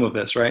least some of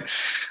this, right?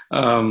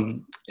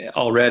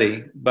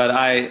 Already, but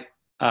I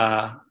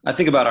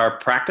think about our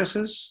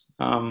practices.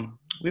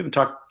 We haven't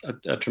talked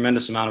a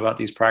tremendous amount about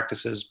these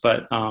practices,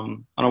 but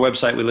on our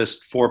website, we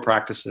list 4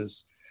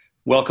 practices: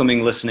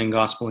 welcoming, listening,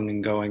 gospeling,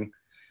 and going.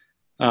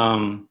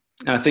 And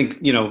I think,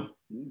 you know,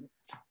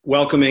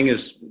 welcoming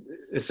is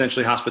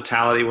essentially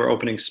hospitality. We're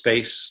opening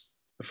space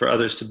for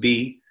others to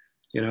be.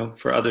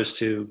 for others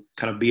to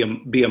kind of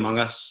be among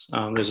us.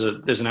 There's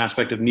an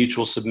aspect of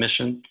mutual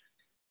submission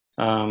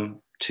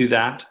to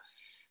that.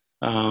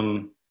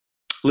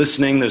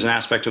 Listening, there's an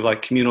aspect of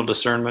like communal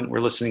discernment. We're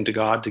listening to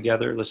God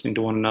together, listening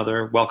to one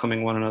another,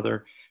 welcoming one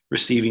another,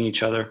 receiving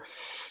each other.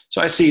 So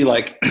I see,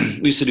 like,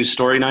 we used to do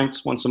story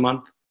nights once a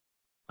month.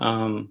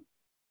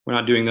 We're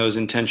not doing those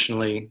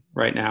intentionally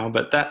right now,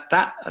 but that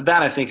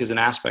I think is an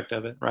aspect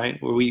of it, right?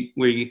 Where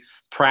we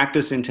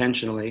practice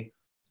intentionally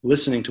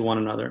listening to one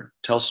another,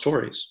 tell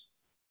stories,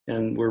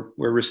 and we're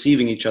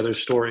receiving each other's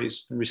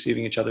stories and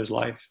receiving each other's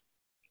life,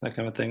 that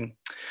kind of thing.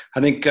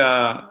 I think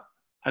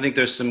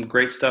there's some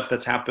great stuff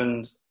that's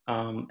happened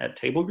at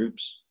table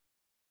groups.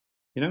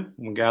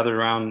 We gather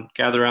around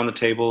the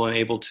table and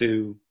able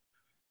to.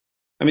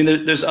 I mean,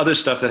 there's other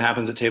stuff that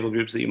happens at table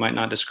groups that you might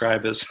not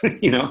describe as,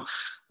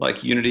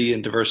 like unity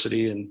and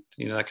diversity and,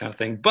 that kind of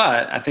thing.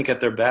 But I think at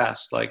their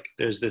best, like,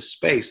 there's this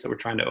space that we're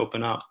trying to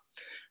open up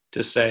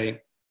to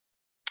say,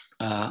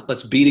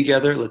 let's be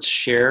together. Let's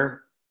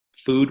share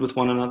food with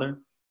one another.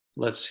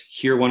 Let's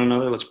hear one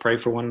another. Let's pray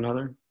for one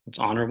another. Let's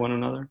honor one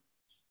another.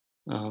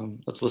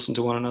 Let's listen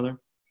to one another.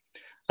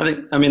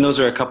 I mean, those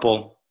are a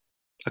couple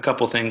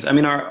things. I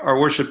mean, our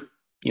worship,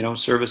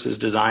 service is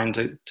designed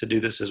to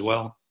do this as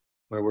well,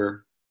 where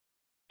we're,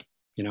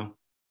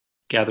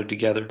 gathered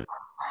together.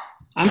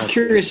 I'm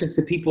curious if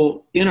the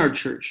people in our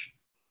church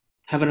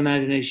have an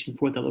imagination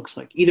for what that looks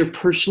like, either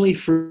personally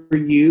for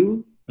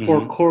you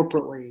or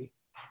corporately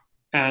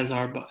as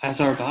our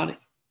body,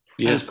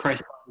 as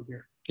Christ's body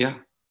here. Yeah.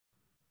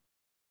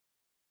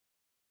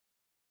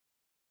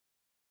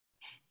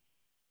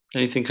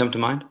 Anything come to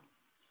mind?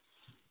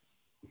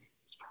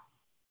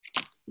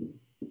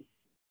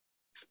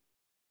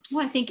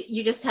 Well, I think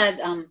you just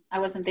had, I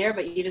wasn't there,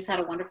 but you just had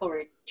a wonderful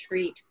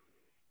retreat.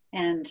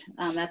 And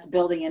that's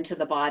building into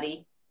the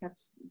body.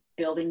 That's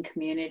building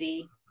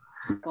community,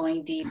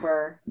 going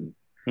deeper.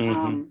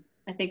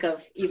 I think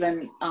of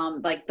even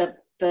like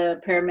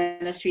the prayer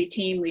ministry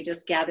team. We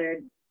just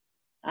gathered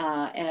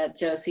at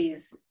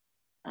Josie's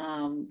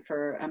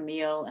for a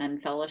meal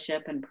and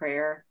fellowship and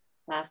prayer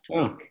last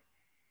week.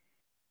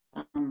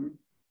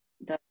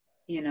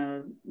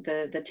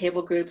 The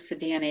table groups, the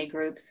DNA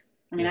groups.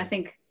 I mean, I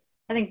think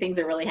things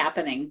are really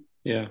happening.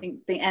 Yeah.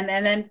 And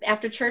then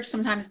after church,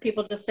 sometimes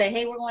people just say,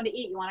 "Hey, we're going to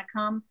eat. You want to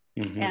come?"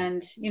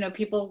 And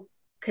people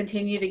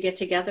continue to get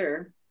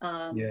together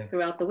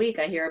throughout the week.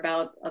 I hear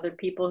about other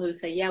people who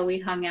say, "Yeah, we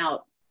hung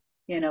out.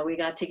 We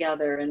got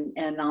together."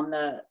 And on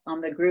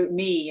the group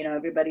me,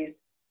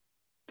 everybody's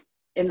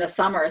in the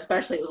summer,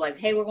 especially, it was like,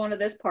 "Hey, we're going to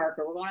this park,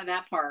 or we're going to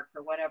that park,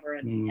 or whatever."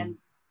 And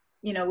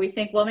we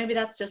think, well, maybe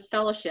that's just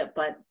fellowship,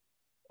 but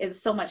it's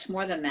so much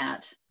more than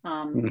that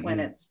when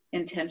it's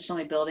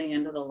intentionally building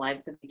into the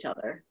lives of each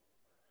other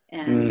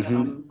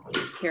and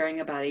caring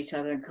about each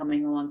other and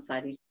coming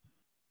alongside each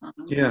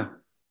other.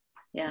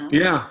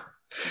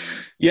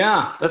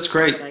 Yeah, that's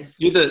great.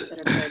 You're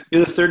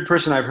the third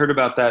person I've heard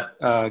about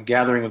that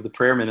gathering of the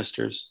prayer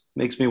ministers.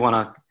 Makes me want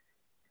to.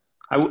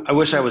 I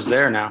wish I was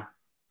there now.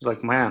 It's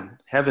like, man,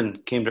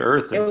 heaven came to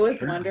earth. It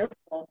was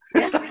wonderful.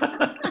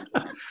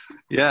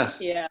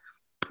 Yes. Yeah.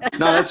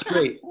 No, that's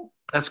great.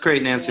 That's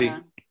great, Nancy. Yeah.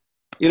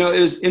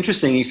 It was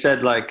interesting. You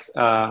said, like,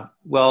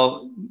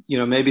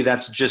 maybe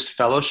that's just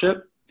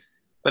fellowship,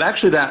 but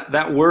actually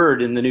that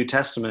word in the New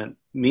Testament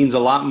means a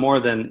lot more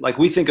than, like,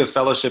 we think of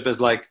fellowship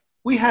as like,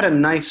 we had a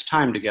nice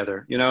time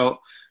together,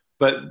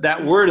 but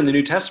that word in the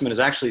New Testament is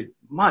actually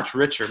much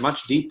richer,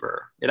 much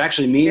deeper. It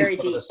actually means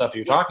some of the stuff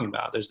you're talking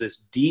about. There's this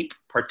deep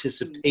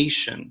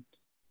participation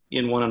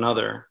in one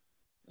another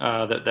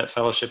that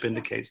fellowship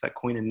indicates, that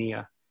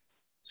koinonia.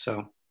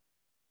 So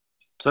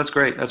that's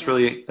great. That's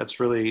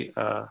really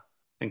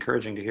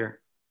encouraging to hear.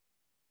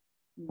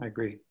 I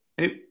agree.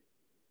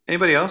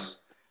 Anybody else?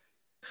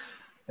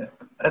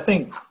 I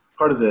think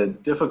part of the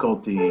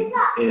difficulty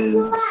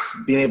is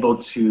being able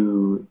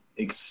to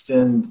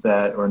extend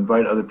that or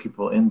invite other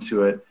people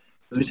into it,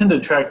 because we tend to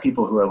attract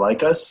people who are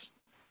like us,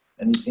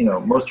 and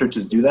most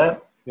churches do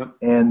that. Yep.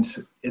 And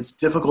it's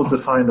difficult to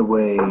find a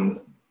way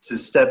to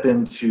step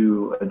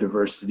into a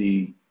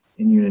diversity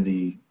and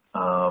unity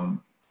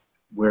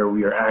where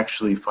we are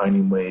actually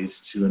finding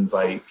ways to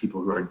invite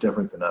people who are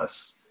different than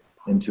us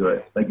into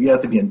it. Like, you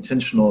have to be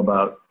intentional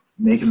about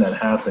making that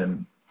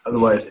happen.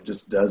 Otherwise, it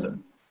just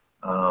doesn't.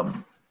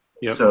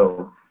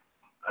 So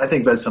I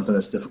think that's something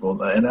that's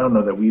difficult. And I don't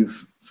know that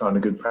we've found a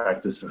good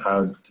practice of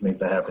how to make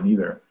that happen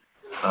either.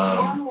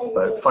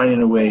 But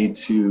finding a way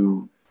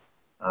to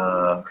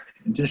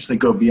intentionally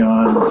go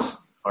beyond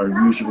our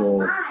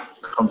usual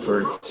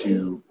comfort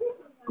to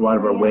go out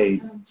of our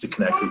way to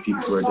connect with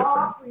people who are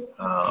different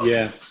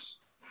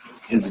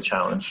is a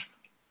challenge.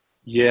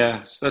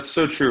 Yes, that's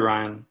so true,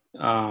 Ryan.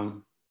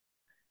 And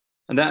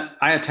that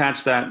I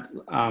attach that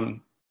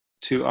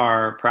to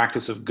our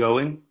practice of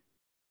going.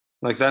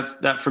 Like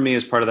that for me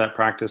is part of that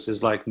practice,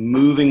 is like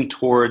moving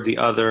toward the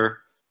other,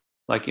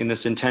 like in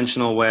this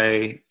intentional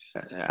way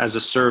as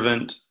a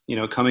servant,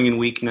 coming in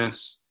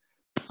weakness.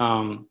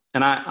 And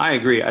I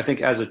agree. I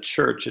think as a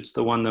church, it's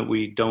the one that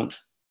we don't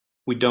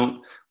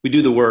we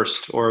do the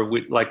worst, or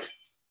we do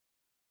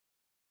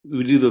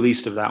the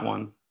least of that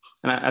one.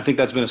 And I think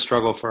that's been a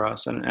struggle for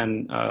us,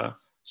 and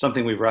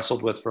something we've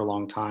wrestled with for a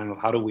long time, of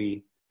how do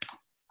we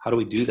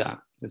do that?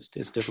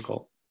 It's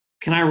difficult.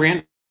 Can I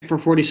rant for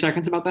 40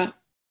 seconds about that?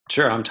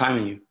 Sure, I'm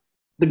timing you.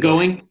 The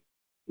going? Are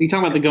you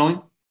talking about the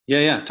going?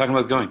 Yeah, talking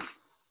about going.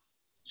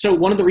 So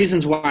one of the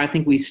reasons why I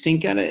think we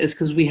stink at it is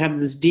because we have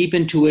this deep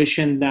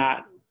intuition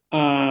that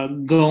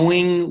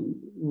going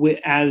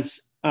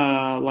as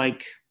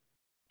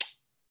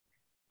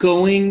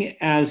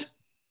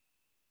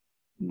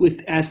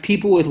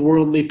people with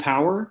worldly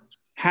power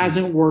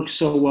hasn't worked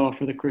so well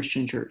for the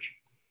Christian church.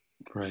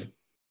 Right.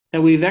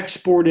 That we've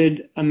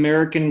exported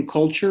American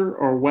culture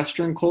or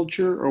Western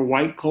culture or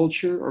white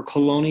culture or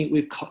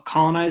we've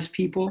colonized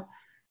people.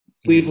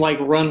 Mm-hmm. We've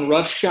run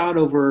roughshod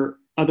over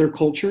other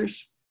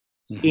cultures.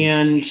 Mm-hmm.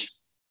 And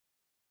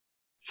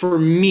for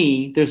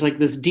me, there's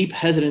this deep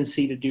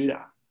hesitancy to do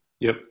that.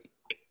 Yep.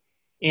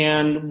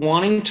 And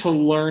wanting to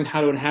learn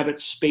how to inhabit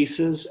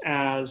spaces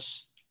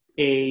as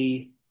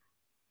to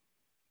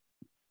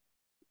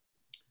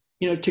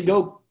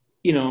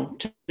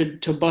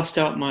bust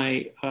out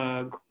my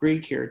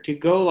Greek here, to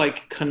go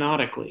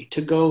kenotically,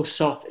 to go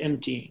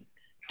self-emptying,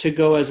 to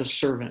go as a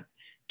servant,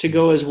 to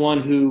go as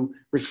one who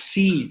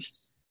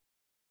receives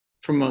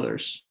from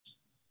others,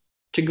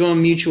 to go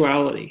in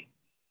mutuality,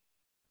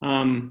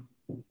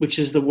 which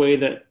is the way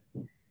that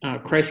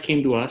Christ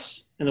came to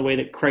us and the way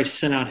that Christ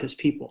sent out his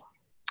people.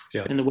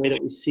 Yeah. And the way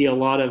that we see a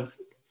lot of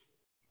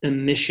the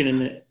mission in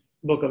the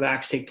book of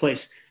Acts take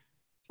place.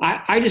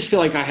 I just feel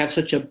like I have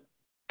such a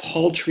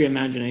paltry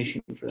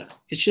imagination for that.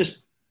 It's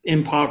just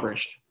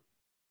impoverished.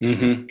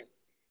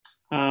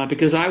 Mm-hmm.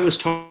 Because I was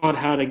taught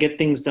how to get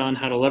things done,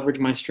 how to leverage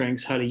my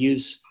strengths, how to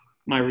use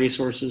my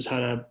resources, how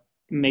to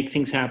make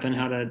things happen,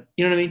 how to,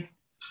 you know what I mean?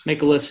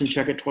 Make a list and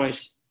check it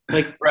twice.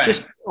 Right.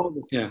 Just all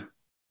this. Yeah.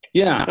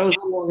 Yeah. That was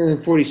longer than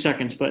 40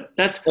 seconds, but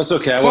that's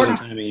okay. I wasn't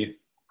timing you.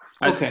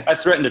 Okay. I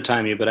threatened to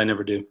time you, but I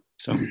never do.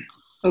 So.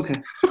 Okay.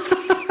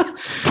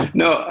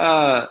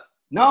 No,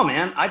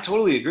 man, I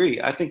totally agree.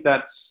 I think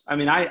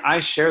I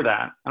share that.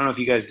 I don't know if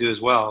you guys do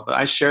as well, but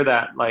I share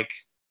that my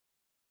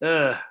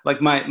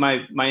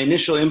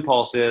initial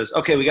impulse is,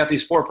 okay, we got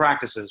these 4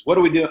 practices. What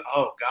do we do?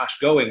 Oh gosh,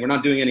 going. We're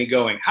not doing any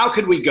going. How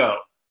could we go?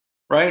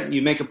 Right?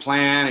 You make a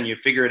plan and you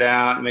figure it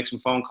out, you make some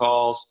phone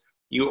calls,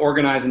 you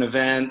organize an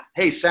event.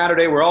 Hey,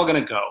 Saturday, we're all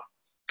going to go.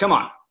 Come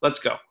on, let's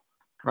go.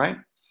 Right?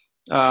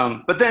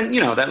 But then,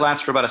 that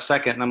lasts for about a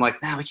second and I'm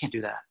like, we can't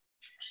do that.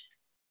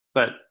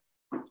 But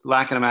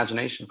lack an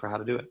imagination for how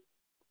to do it.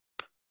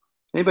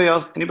 Anybody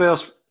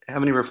else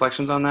have any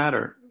reflections on that,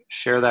 or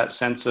share that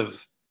sense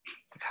of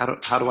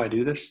how do I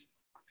do this?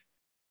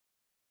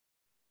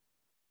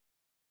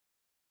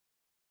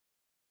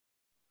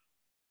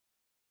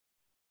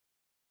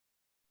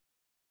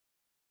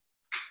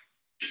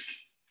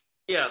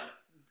 Yeah,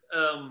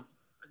 I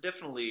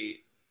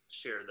definitely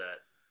share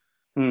that.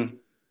 I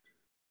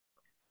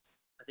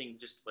think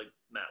just like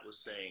Matt was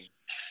saying,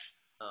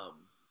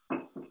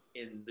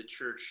 in the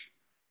church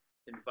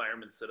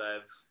environments that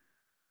I've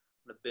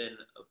been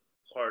a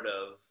part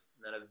of,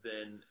 that I've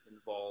been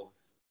involved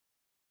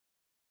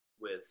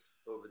with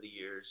over the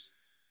years,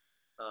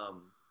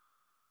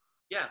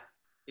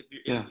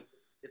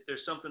 if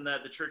there's something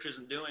that the church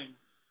isn't doing,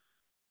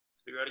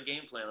 let's figure out a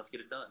game plan. Let's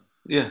get it done.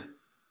 Yeah.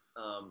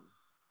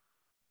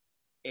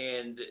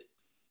 And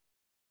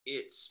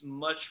it's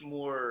much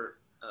more.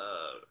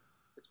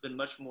 It's been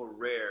much more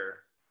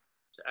rare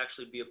to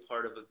actually be a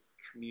part of a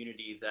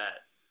community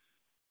that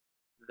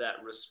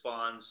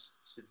responds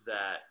to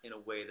that in a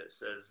way that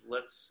says,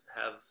 let's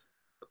have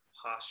a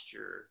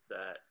posture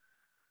that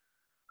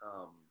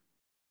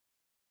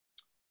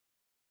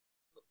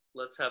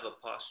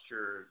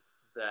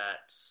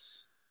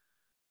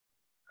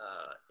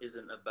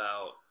isn't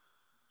about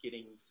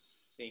getting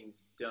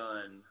things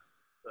done,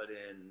 but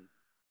in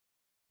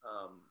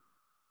I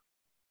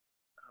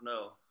don't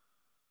know,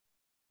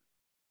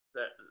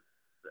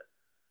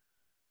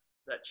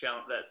 that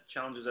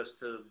challenges us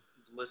to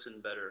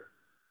listen better.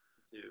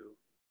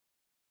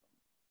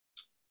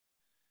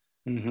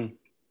 Mm-hmm.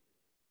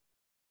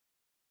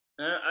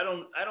 I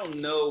don't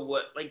know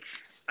what,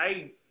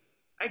 I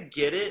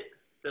get it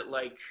that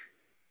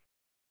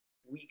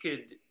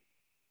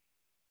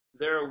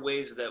there are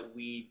ways that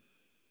we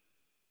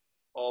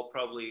all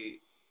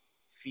probably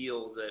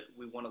feel that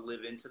we want to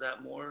live into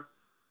that more.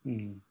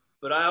 Mm-hmm.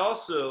 But I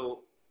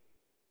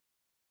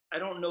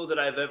don't know that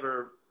I've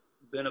ever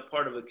been a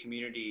part of a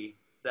community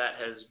that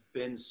has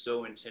been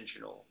so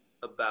intentional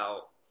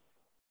about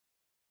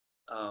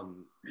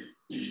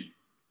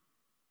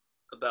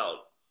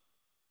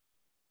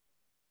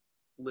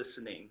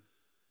listening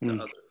to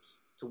others,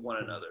 to one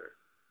another.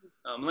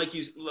 Like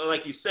you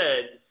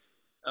said,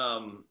 I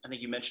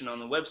think you mentioned on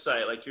the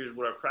website, here's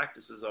what our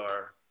practices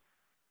are.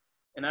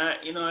 And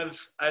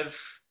I've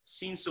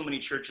seen so many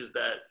churches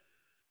that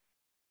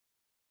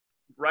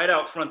right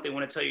out front, they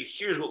want to tell you,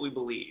 here's what we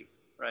believe,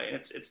 right? And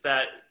it's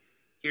that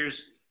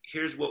here's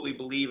what we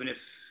believe. And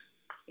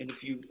And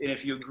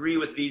if you agree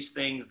with these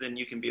things, then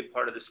you can be a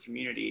part of this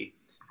community.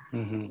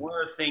 Mm-hmm. One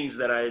of the things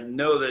that I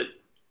know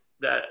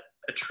that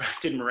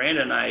attracted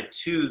Miranda and I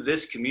to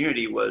this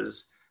community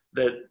was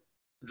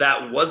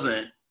that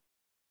wasn't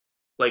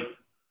like,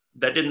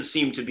 that didn't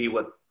seem to be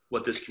what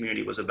this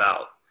community was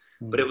about.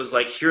 But it was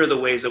like, here are the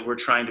ways that we're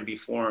trying to be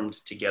formed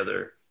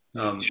together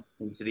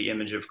into the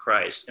image of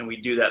Christ. And we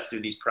do that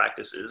through these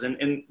practices.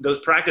 And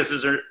those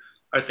practices are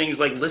things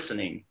like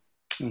listening.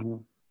 Mm-hmm.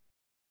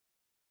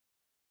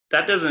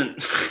 That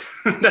doesn't,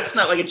 that's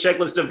not like a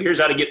checklist of here's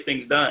how to get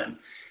things done.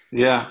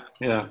 Yeah.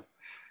 Yeah.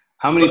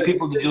 How many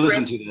people did you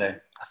listen to today?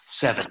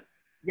 7.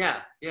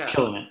 Yeah. Yeah.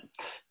 Killing it.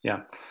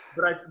 Yeah.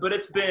 But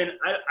it's been,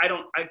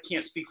 I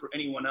can't speak for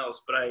anyone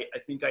else, but I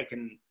think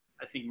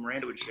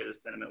Miranda would share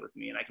this sentiment with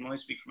me, and I can only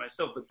speak for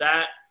myself,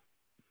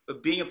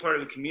 but being a part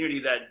of a community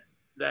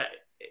that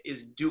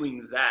is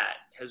doing that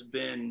has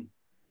been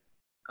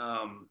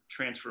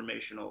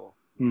transformational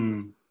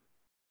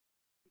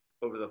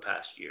over the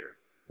past year.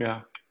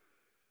 Yeah.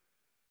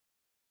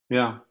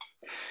 Yeah.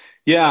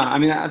 Yeah. I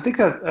mean, I think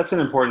that's an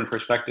important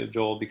perspective,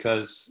 Joel,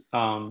 because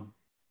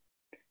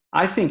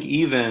I think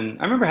I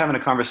remember having a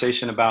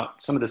conversation about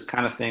some of this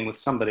kind of thing with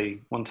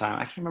somebody one time.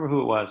 I can't remember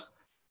who it was.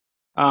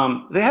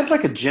 They had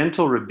like a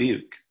gentle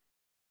rebuke,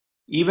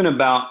 even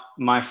about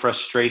my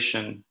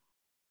frustration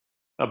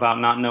about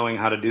not knowing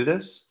how to do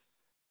this.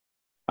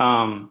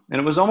 And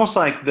it was almost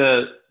like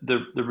the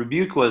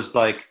rebuke was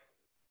like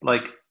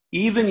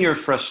even your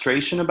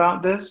frustration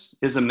about this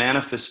is a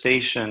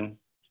manifestation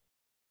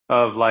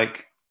of,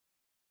 like,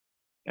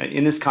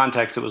 in this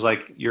context, it was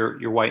like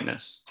your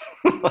whiteness.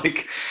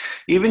 Like,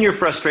 even your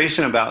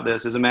frustration about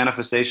this is a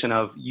manifestation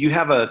of you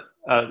have a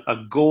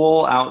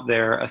goal out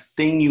there, a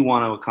thing you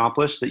want to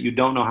accomplish that you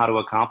don't know how to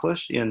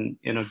accomplish in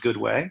a good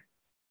way.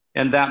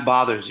 And that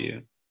bothers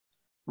you,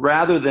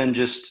 rather than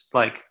just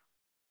like,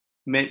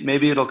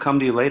 maybe it'll come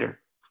to you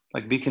later.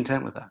 Like, be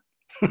content with that.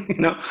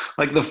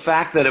 Like, the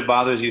fact that it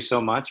bothers you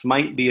so much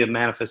might be a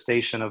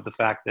manifestation of the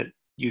fact that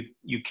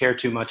you care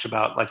too much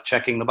about, like,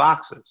 checking the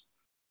boxes,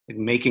 like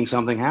making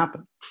something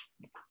happen.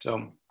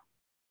 So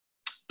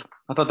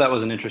I thought that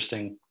was an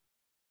interesting,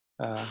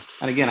 and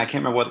again, I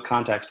can't remember what the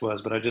context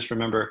was, but I just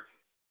remember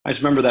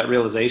that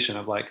realization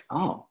of, like,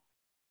 oh,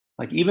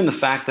 like, even the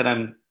fact that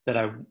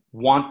I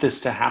want this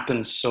to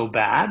happen so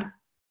bad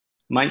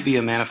might be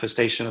a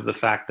manifestation of the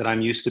fact that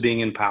I'm used to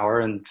being in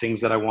power, and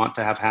things that I want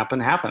to have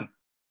happen.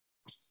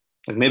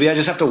 Like, maybe I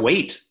just have to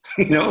wait,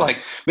 like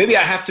maybe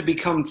I have to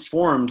become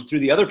formed through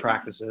the other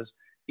practices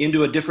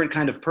into a different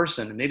kind of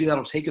person. And maybe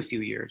that'll take a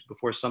few years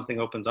before something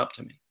opens up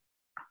to me.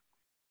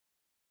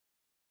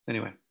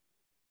 Anyway.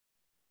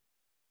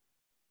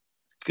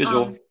 Good,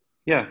 Joel.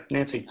 Yeah,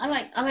 Nancy. I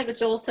like what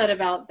Joel said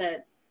about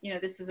that,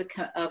 this is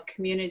a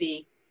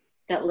community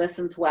that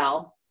listens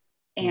well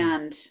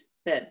and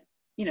that,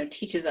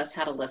 teaches us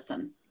how to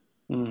listen.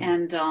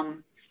 And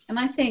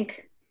I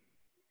think,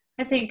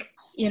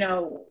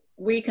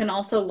 we can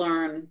also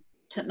learn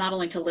to not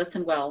only to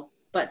listen well,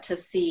 but to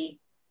see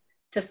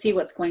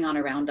what's going on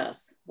around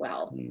us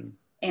well.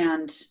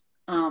 And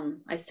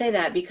I say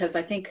that because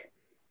I think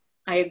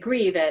I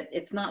agree that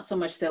it's not so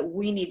much that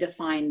we need to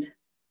find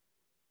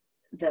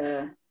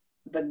the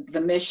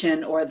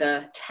mission or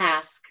the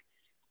task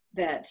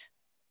that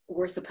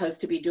we're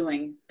supposed to be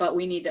doing, but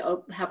we need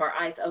to have our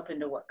eyes open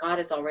to what God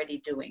is already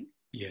doing.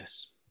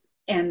 Yes.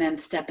 And then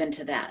step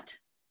into that,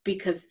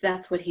 because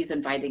that's what he's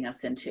inviting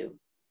us into.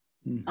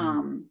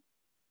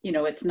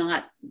 It's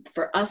not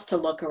for us to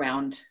look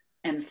around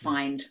and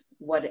find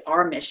what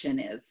our mission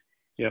is.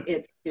 Yep.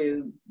 It's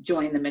to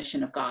join the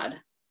mission of God.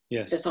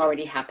 Yes. That's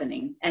already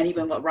happening. And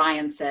even what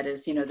Ryan said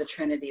is, the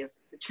Trinity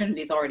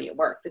is already at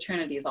work. The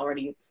Trinity is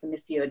already, it's the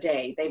Missio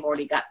Dei. They've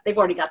already got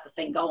the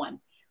thing going.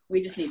 We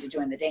just need to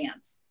join the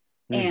dance.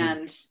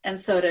 And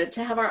so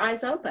to have our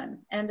eyes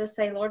open and to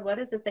say, Lord, what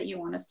is it that you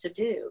want us to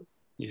do?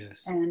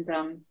 Yes. And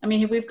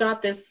we've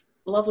got this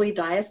lovely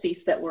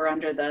diocese that we're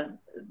under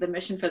the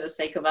mission for the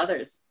sake of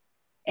others.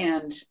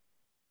 And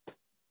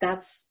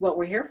that's what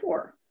we're here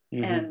for.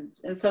 And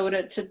so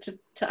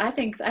I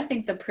think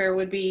the prayer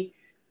would be,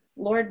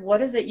 Lord,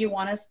 what is it you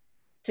want us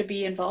to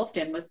be involved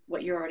in with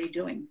what you're already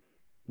doing?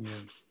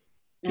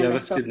 Yeah,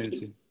 that's good,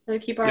 Nancy. So to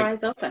keep our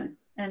eyes open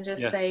and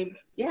just say,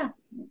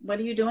 what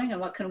are you doing, and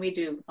what can we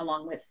do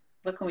along with?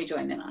 What can we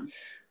join in on?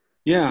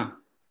 Yeah,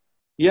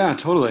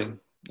 totally.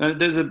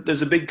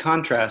 There's a big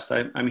contrast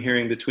I'm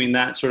hearing between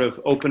that sort of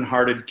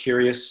open-hearted,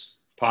 curious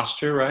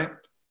posture, right,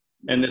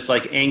 and this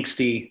like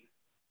angsty,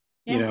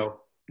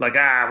 like,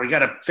 we got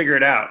to figure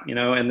it out,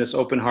 and this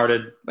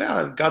open-hearted,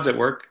 well, God's at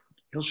work.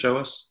 He'll show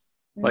us.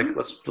 Like,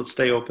 let's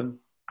stay open.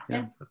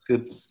 Yeah, that's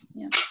good.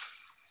 Yeah.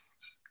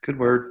 Good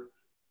word.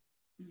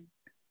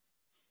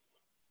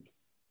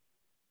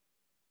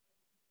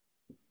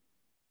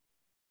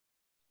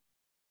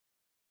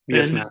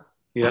 Yes, Matt.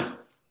 Yeah.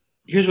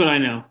 Here's what I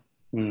know.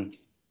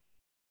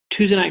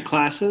 Tuesday night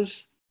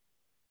classes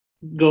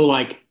go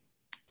like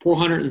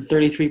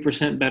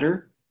 433%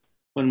 better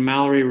when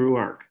Mallory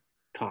Ruark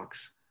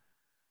talks.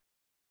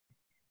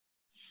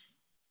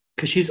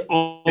 because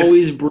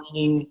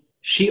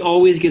she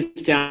always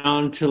gets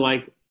down to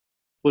like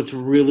what's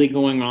really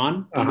going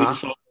on.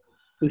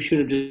 We should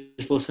have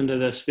just listened to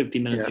this 50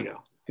 minutes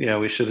ago. Yeah,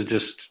 we should have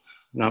just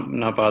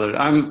not bothered.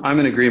 I'm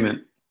in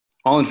agreement.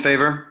 All in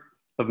favor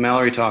of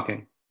Mallory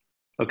talking?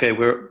 Okay,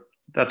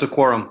 that's a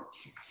quorum.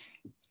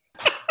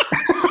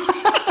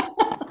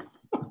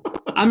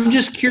 I'm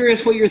just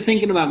curious what you're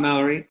thinking about,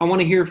 Mallory. I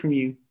want to hear from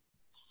you.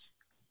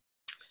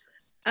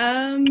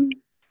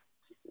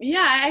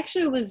 Yeah, I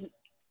actually was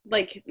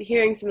like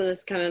hearing some of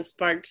this kind of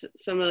sparked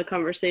some of the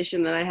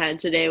conversation that I had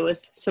today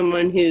with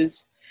someone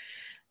who's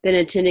been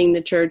attending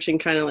the church and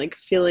kind of like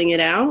feeling it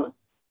out.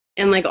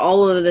 And like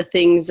all of the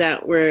things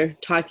that we're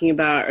talking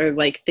about are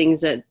like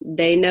things that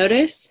they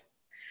notice.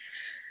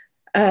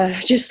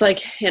 Just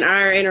like in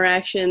our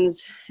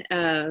interactions,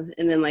 and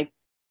then like,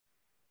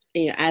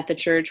 at the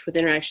church with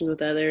interactions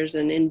with others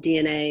and in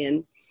DNA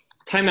and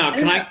time out.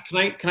 Can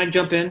I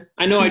jump in?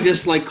 I know I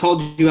just like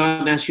called you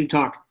out and asked you to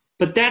talk,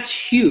 but that's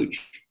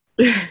huge.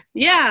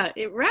 Yeah,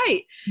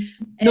 right.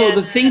 No, and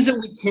the things that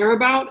we care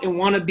about and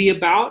want to be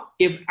about,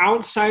 if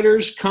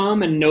outsiders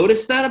come and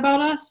notice that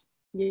about us,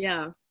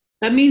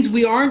 that means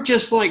we aren't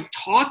just like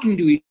talking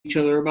to each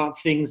other about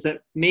things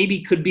that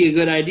maybe could be a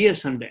good idea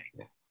someday.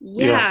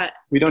 Yeah.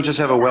 We don't just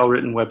have a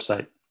well-written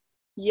website.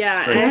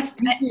 Yeah. And that's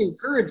deeply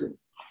encouraging.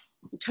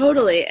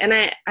 Totally.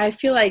 And I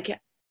feel like,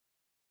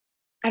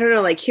 I don't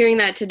know, like hearing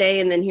that today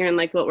and then hearing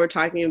like what we're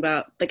talking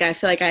about, like I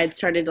feel like I had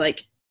started to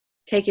like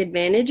take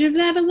advantage of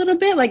that a little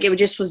bit. Like it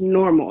just was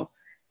normal,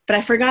 but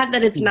I forgot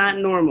that it's not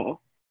normal.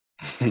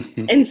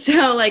 And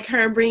so like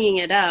her bringing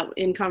it up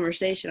in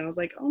conversation, I was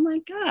like, oh my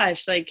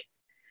gosh, like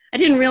I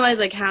didn't realize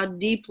like how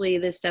deeply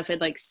this stuff had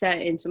like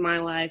set into my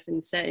life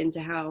and set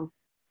into how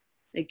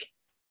like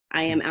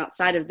I am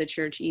outside of the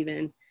church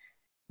even.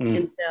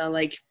 And so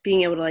like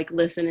being able to like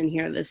listen and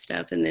hear this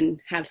stuff and then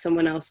have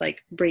someone else like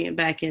bring it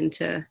back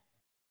into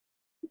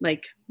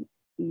like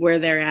where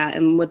they're at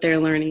and what they're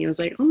learning. It was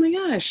like, oh my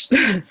gosh,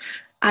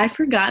 I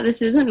forgot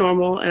this isn't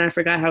normal and I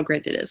forgot how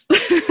great it is.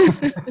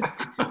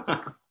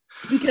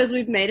 Because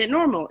we've made it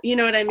normal. You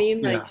know what I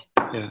mean? Like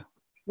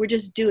we're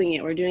just doing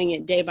it. We're doing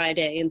it day by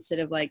day instead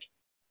of like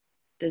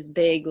this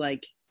big,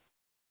 like,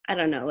 I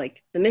don't know,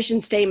 like the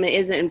mission statement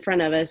isn't in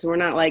front of us. We're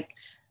not like,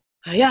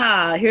 oh,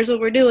 yeah, here's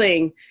what we're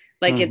doing.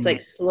 Like it's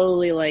like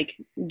slowly like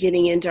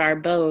getting into our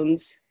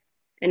bones.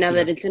 And now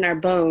that it's in our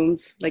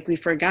bones, like we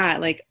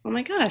forgot, like, oh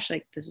my gosh,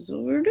 like this is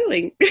what we're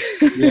doing.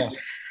 Yes.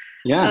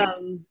 Yeah.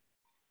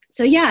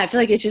 So yeah, I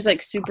feel like it's just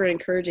like super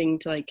encouraging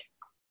to like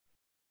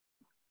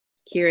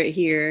hear it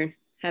here,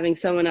 having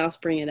someone else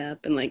bring it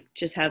up and like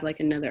just have like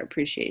another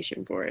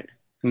appreciation for it.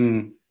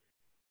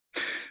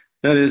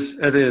 That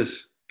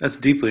is. That's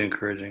deeply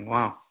encouraging.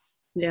 Wow.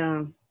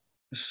 Yeah.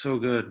 It's so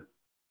good.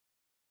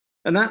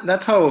 And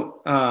that's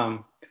how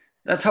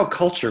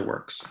culture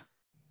works,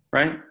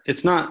 right?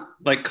 It's not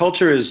like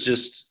culture is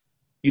just,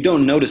 you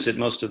don't notice it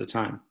most of the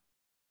time.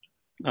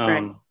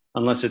 Right.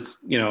 Unless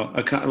it's,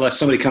 unless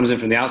somebody comes in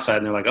from the outside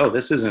and they're like, oh,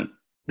 this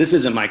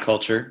isn't my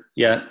culture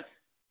yet.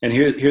 And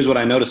here's what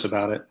I notice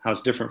about it, how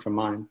it's different from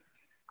mine.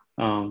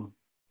 And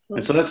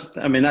so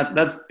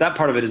that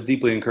part of it is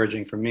deeply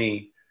encouraging for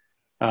me,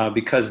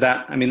 because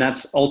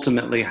that's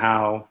ultimately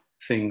how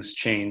things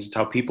change. It's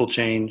how people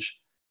change.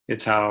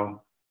 It's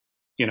how,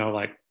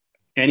 like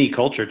any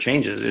culture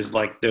changes, is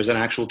like there's an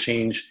actual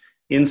change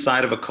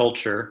inside of a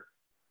culture.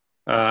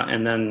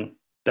 And then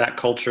that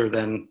culture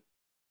then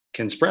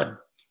can spread,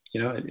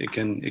 it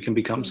can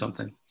become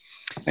something.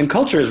 And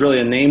culture is really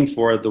a name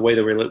for the way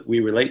that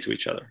we relate to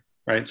each other.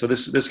 Right. So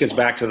this gets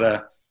back to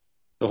the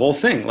whole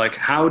thing. Like,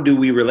 how do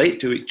we relate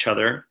to each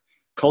other?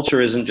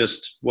 Culture isn't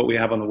just what we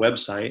have on the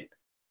website.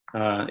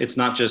 It's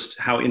not just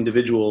how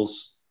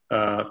individuals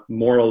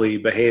morally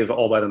behave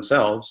all by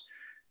themselves.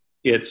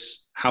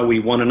 It's how we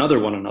one another,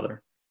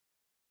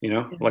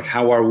 like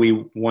how are we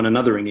one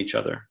anothering each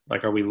other?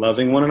 Like, are we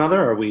loving one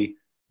another? Or are we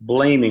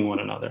blaming one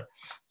another?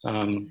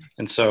 And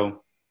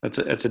so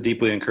it's a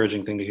deeply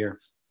encouraging thing to hear.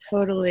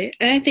 Totally.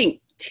 And I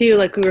think too,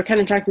 like we were kind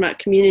of talking about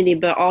community,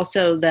 but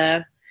also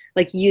the,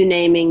 like you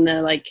naming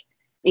the, like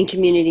in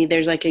community,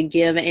 there's like a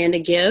give and a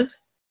give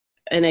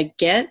and a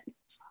get.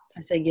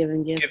 I say give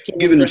and give.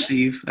 Give and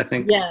receive, I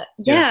think.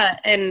 Yeah.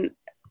 And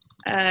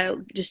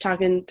just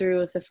talking through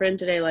with a friend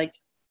today, like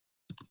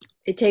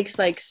it takes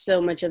like so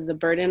much of the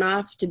burden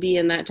off to be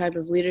in that type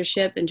of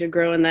leadership and to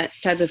grow in that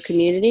type of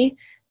community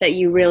that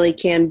you really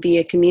can be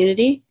a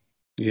community.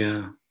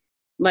 Yeah.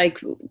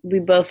 Like we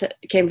both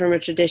came from a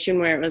tradition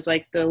where it was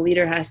like the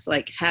leader has to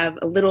like have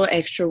a little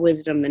extra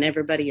wisdom than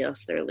everybody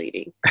else they're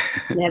leading.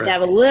 And they have to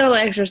have a little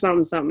extra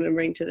something to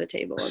bring to the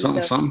table.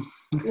 Something.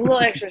 A little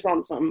extra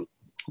something.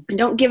 And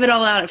don't give it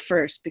all out at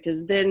first,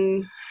 because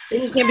then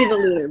you can't be the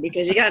leader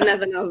because you got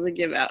nothing else to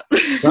give out.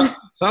 Well,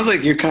 sounds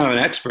like you're kind of an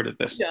expert at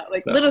this. Yeah,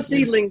 like little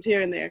seedlings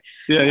here and there.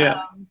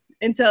 Yeah.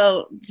 And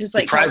so just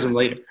like surprise them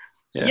later.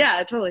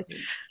 Yeah, totally.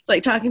 It's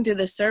like talking through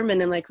this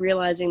sermon and like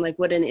realizing like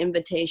what an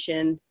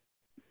invitation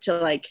to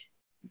like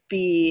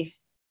be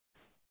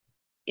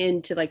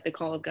into like the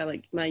call of God,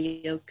 like my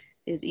yoke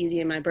is easy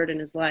and my burden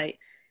is light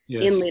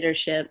Yes. in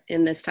leadership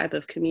in this type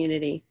of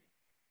community.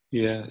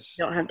 Yes.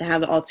 You don't have to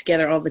have it all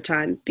together all the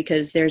time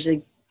because there's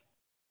a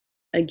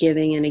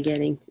giving and a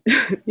getting,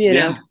 you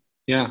know?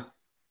 Yeah.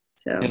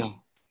 So,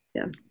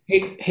 yeah.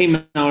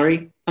 Hey,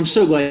 Mallory, I'm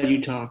so glad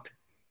you talked.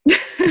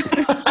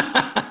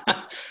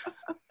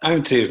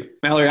 I'm too.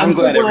 Mallory, I'm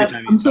glad every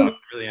time you talk. I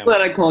really am.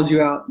 Glad I called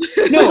you out.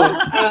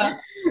 No.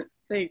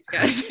 Thanks,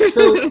 guys.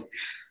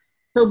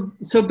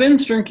 So Ben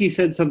Sternke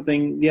said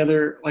something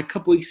a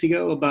couple weeks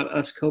ago about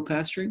us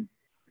co-pastoring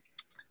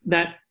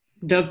that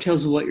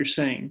dovetails with what you're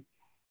saying.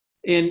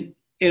 And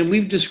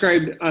we've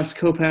described us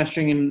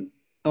co-pastoring in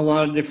a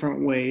lot of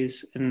different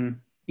ways. And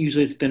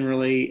usually it's been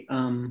really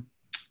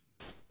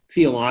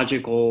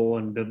theological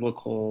and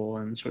biblical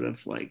and sort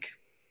of like,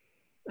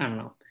 I don't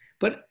know.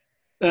 But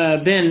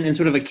Ben, in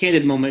sort of a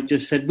candid moment,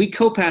 just said, we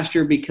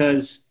co-pastor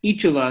because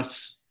each of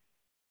us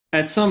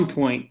at some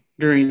point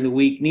during the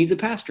week needs a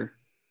pastor.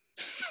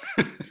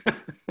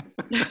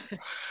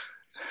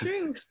 It's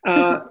true.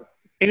 And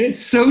it's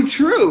so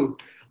true.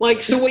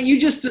 Like, so what you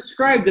just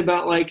described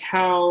about like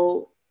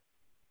how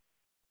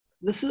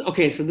this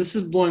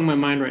is blowing my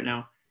mind right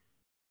now.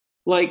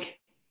 Like,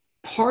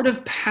 part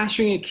of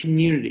pastoring a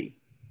community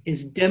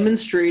is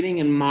demonstrating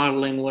and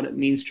modeling what it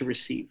means to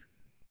receive.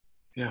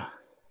 Yeah.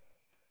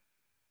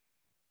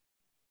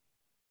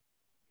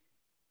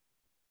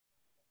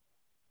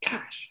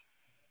 Gosh.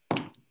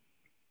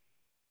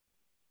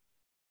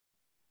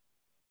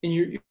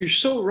 And you're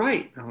so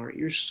right, Mallory.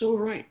 You're so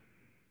right.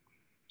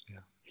 Yeah.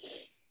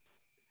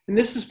 And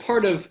this is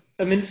part of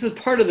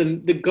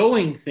the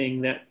going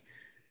thing that,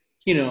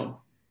 you know,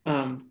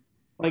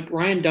 like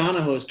Ryan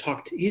Donahoe has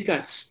talked. He's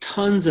got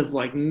tons of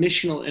like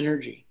missional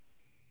energy.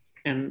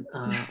 And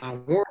I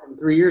warned him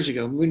 3 years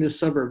ago, moving to the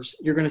suburbs,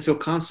 you're going to feel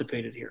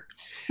constipated here.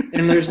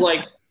 And there's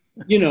like,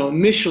 you know,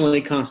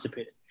 missionally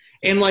constipated.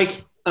 And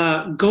like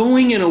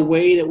going in a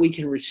way that we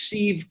can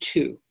receive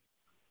too.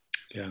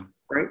 Yeah.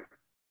 Right?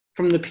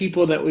 From the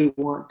people that we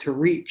want to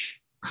reach.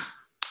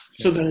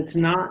 So that it's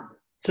not,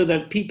 so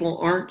that people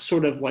aren't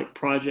sort of like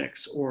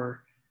projects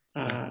or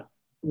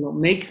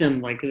make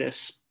them like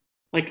this.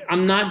 Like,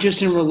 I'm not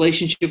just in a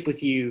relationship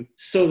with you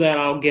so that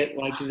I'll get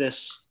like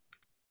this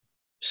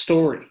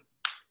story.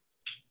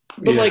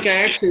 But like, I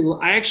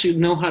actually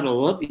know how to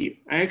love you.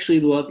 I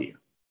actually love you.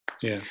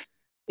 Yeah.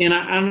 And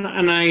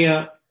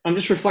I'm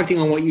just reflecting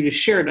on what you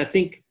just shared. I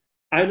think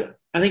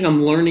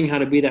I'm learning how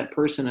to be that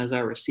person as I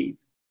receive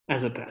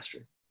as a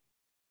pastor.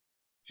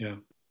 Yeah.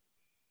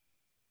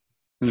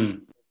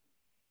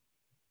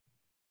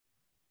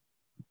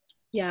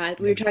 Yeah,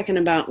 we were talking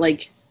about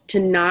like to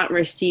not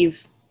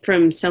receive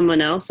from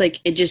someone else. Like,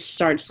 it just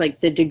starts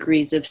like the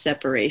degrees of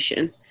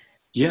separation.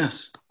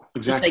 Yes,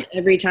 exactly. It's like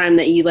every time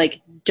that you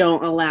like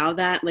don't allow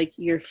that, like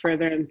you're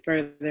further and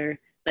further,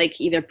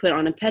 like either put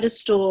on a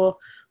pedestal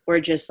or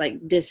just like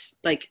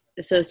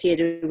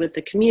associated with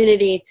the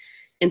community.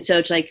 And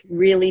so to like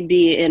really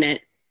be in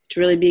it, to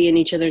really be in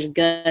each other's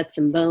guts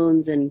and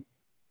bones and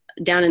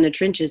down in the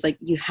trenches, like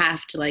you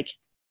have to like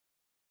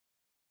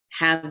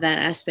have that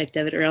aspect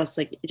of it, or else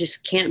like it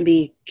just can't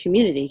be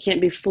community. It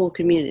can't be full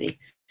community.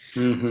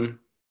 Mm-hmm.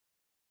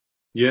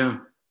 Yeah.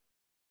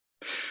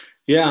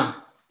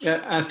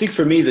 I think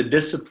for me, the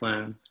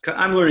discipline,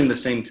 I'm learning the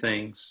same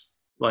things,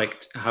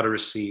 like how to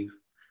receive.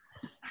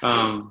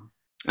 And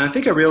I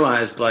think I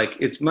realized like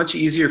it's much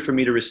easier for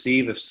me to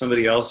receive if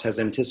somebody else has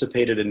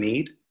anticipated a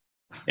need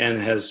and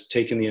has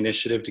taken the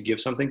initiative to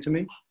give something to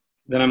me.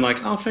 Then I'm like,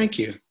 oh, thank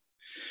you.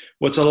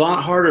 What's a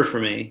lot harder for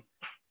me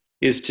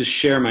is to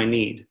share my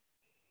need,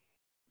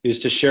 is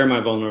to share my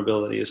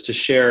vulnerability, is to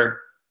share,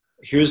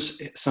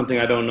 here's something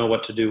I don't know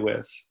what to do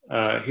with.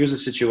 Here's a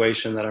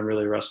situation that I'm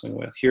really wrestling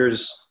with.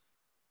 Here's,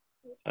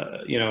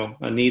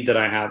 a need that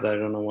I have that I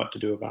don't know what to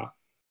do about.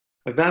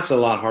 Like, that's a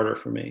lot harder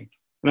for me.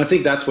 And I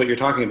think that's what you're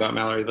talking about,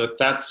 Mallory. Look,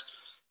 that's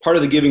part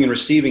of the giving and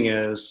receiving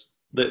is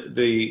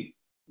the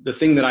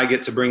thing that I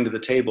get to bring to the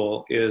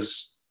table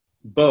is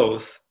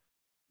both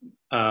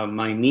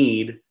my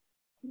need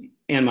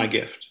and my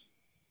gift.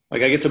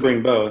 Like, I get to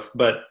bring both,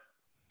 but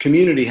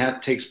community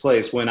takes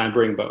place when I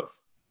bring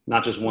both,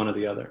 not just one or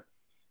the other.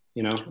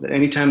 You know,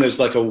 anytime there's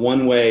like a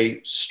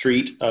one-way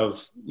street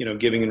of,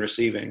 giving and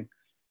receiving,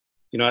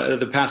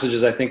 the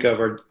passages I think of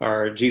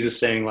are Jesus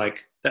saying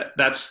like,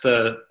 that's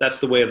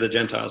the way of the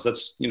Gentiles.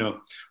 That's,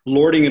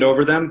 lording it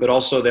over them, but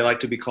also they like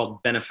to be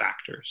called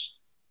benefactors,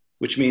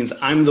 which means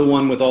I'm the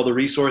one with all the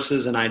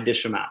resources and I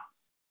dish them out.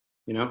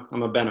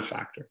 I'm a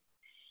benefactor.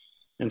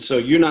 And so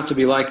you're not to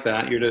be like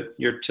that.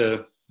 You're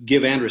to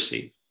give and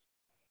receive,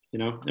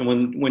 and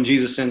when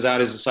Jesus sends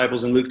out his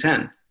disciples in Luke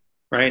 10,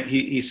 right,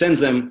 he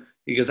sends them,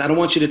 he goes, I don't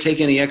want you to take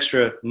any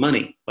extra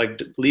money,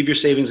 like leave your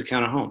savings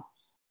account at home.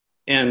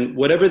 And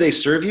whatever they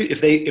serve you,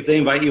 if they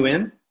invite you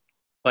in,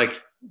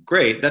 like,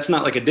 great. That's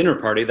not like a dinner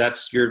party.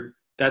 That's your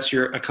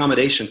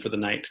accommodation for the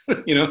night.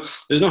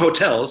 There's no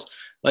hotels.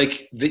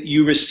 Like,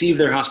 you receive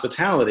their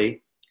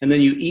hospitality and then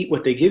you eat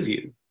what they give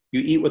you.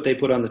 You eat what they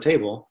put on the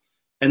table,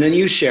 and then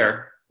you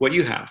share what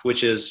you have,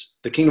 which is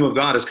the kingdom of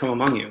God has come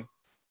among you.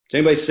 Is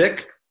anybody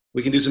sick?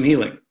 we can do some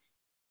healing,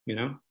 you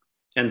know,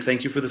 and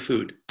thank you for the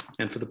food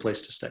and for the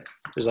place to stay.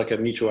 There's like a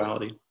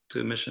mutuality to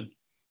the mission.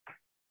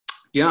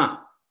 Yeah.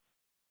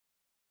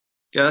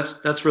 Yeah,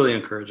 that's really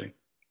encouraging.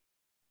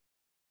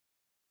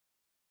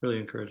 Really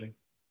encouraging.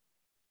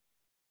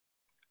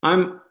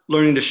 I'm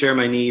learning to share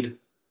my need.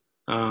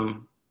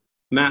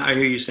 Matt, I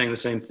hear you saying the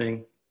same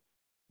thing.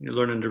 You're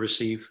learning to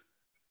receive.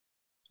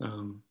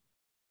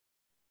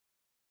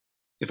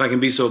 If I can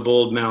be so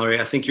bold, Mallory,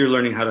 I think you're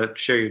learning how to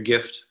share your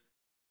gift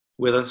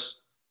with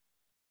us.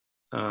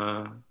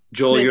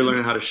 Joel, you're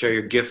learning how to share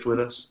your gift with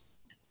us.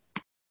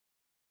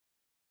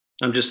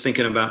 I'm just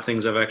thinking about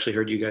things I've actually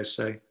heard you guys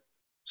say.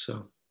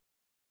 So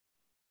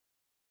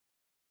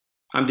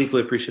I'm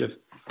deeply appreciative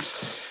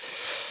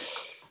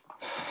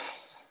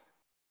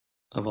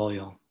of all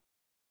y'all.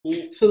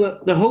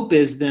 So the hope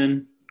is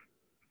then,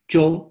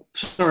 Joel,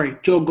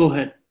 go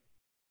ahead.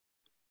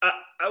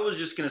 I was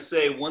just going to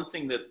say one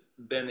thing that,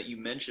 Ben, that you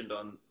mentioned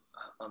on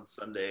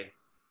Sunday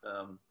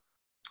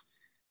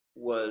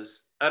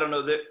was, I don't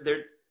know,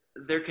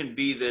 there can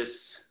be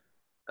this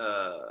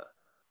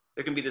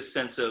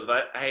sense of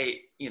I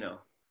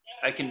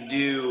can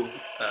do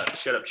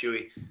shut up,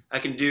 Chewy. I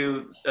can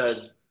do a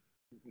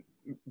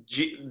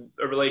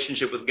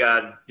relationship with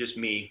God, just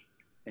me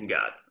and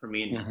God, or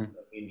me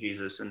and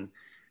Jesus, and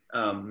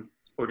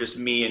or just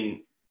me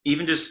and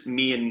even just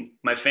me and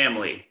my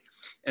family,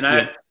 and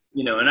I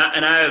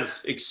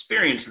have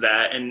experienced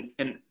that, and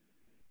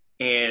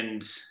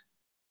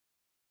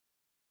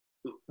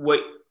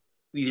what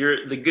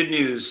the good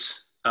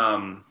news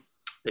that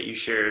you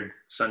shared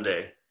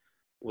Sunday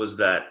was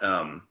that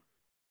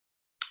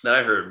that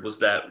I heard was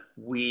that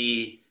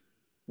we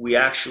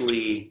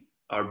actually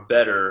are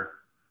better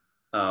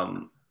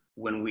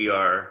when we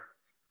are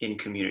in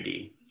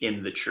community,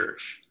 in the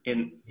church,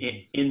 in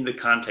the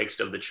context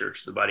of the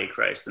church, the body of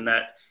Christ, and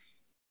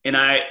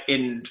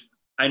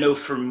I know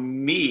for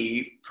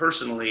me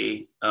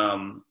personally,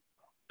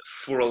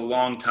 for a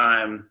long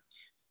time,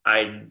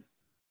 I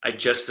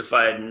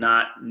justified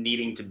not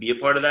needing to be a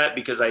part of that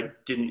because I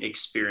didn't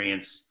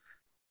experience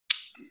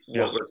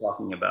what we're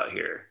talking about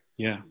here.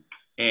 Yeah.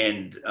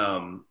 And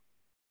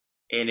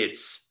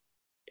it's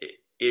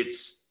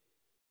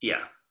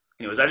yeah.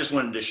 Anyways, I just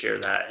wanted to share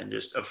that and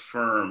just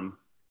affirm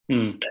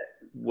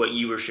what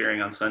you were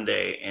sharing on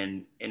Sunday,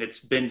 and it's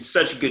been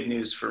such good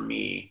news for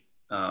me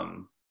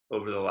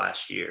over the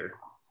last year.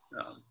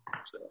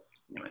 So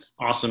anyways.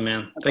 Awesome,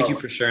 man. Thank you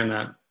for sharing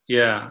that.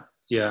 Yeah.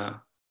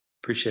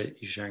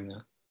 Appreciate you sharing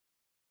that.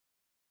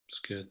 It's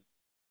good.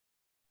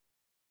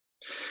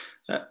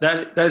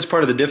 That is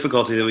part of the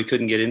difficulty that we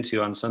couldn't get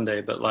into on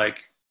Sunday, but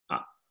like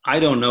I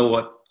don't know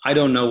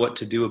what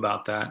to do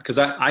about that, because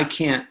I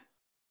can't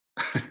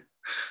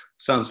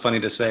sounds funny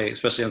to say,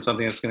 especially on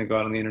something that's going to go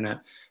out on the internet,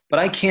 but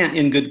I can't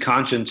in good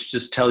conscience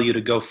just tell you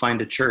to go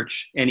find a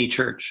church, any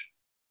church.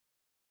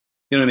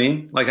 You know what I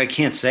mean? Like I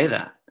can't say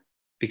that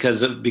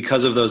because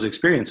of those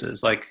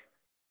experiences. Like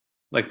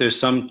there's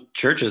some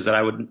churches that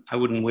I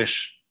wouldn't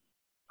wish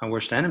my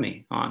worst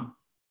enemy on,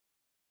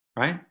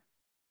 right?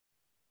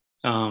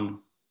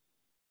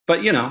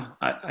 But you know,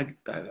 I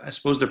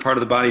suppose they're part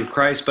of the body of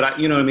Christ. But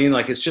you know what I mean?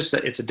 Like it's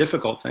a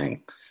difficult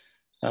thing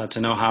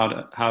to know how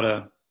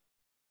to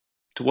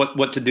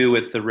what to do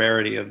with the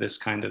rarity of this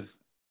kind of,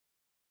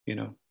 you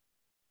know,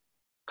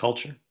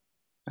 culture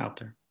out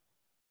there.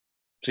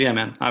 So yeah,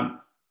 man, I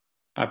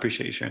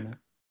appreciate you sharing that.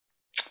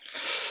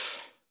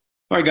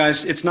 All right,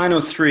 guys, it's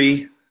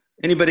 9:03.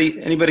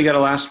 Anybody got a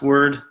last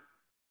word?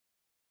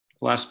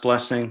 Last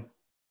blessing?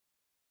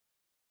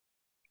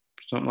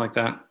 Something like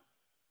that.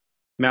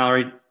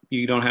 Mallory,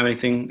 you don't have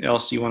anything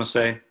else you want to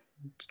say?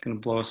 It's going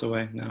to blow us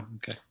away. No?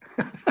 Okay.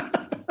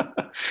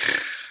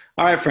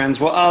 All right, friends.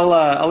 Well,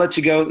 I'll let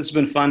you go. This has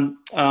been fun.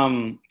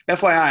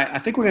 FYI, I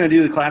think we're going to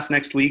do the class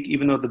next week,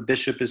 even though the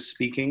bishop is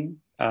speaking.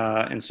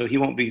 And so he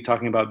won't be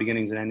talking about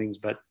beginnings and endings,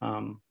 but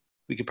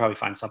we could probably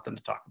find something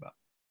to talk about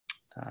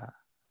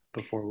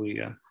before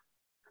we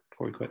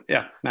quit.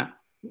 Yeah, Matt.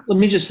 Let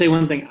me just say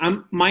one thing.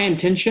 My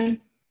intention,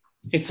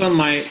 it's on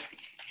my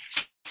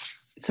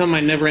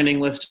never-ending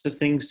list of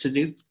things to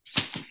do,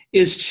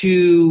 is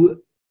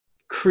to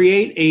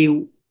create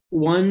a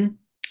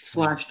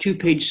 1/2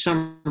 page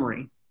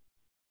summary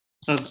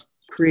of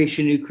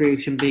creation, new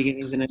creation,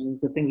 beginnings, and endings,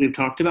 the things we've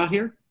talked about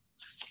here,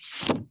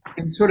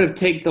 and sort of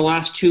take the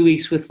last 2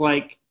 weeks with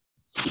like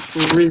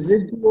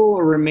residual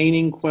or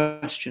remaining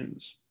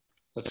questions.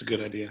 That's a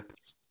good idea.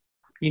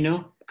 You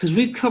know, because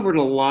we've covered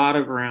a lot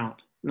of ground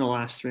in the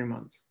last 3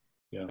 months.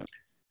 Yeah.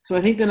 So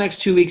I think the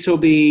next 2 weeks will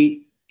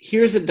be,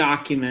 here's a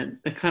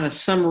document that kind of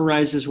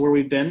summarizes where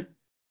we've been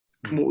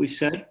and what we've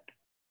said.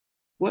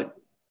 What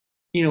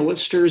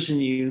stirs in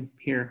you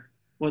here?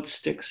 What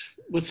sticks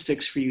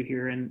for you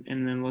here? And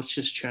then let's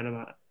just chat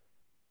about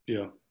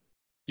it.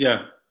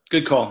 Yeah.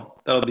 Good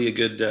call. That'll be a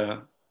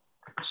good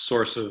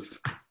source of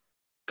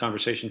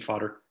conversation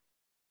fodder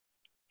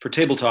for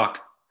Table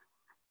Talk.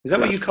 Is that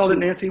what you called it,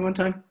 Nancy, one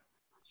time?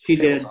 She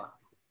did.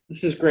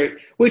 This is great.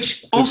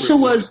 Which also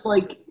was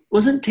like,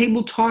 wasn't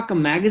Table Talk a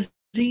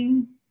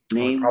magazine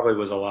name? It probably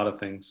was a lot of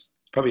things.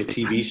 Probably a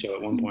TV show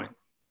at one point.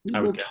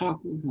 Eagle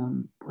Talk was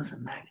a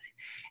magazine.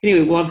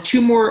 Anyway, we'll have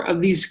 2 more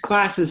of these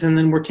classes, and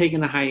then we're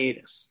taking a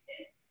hiatus.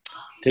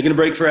 Taking a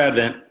break for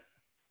Advent.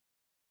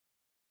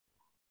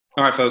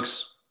 All right,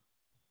 folks.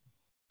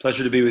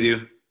 Pleasure to be with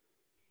you.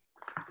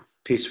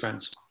 Peace,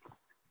 friends.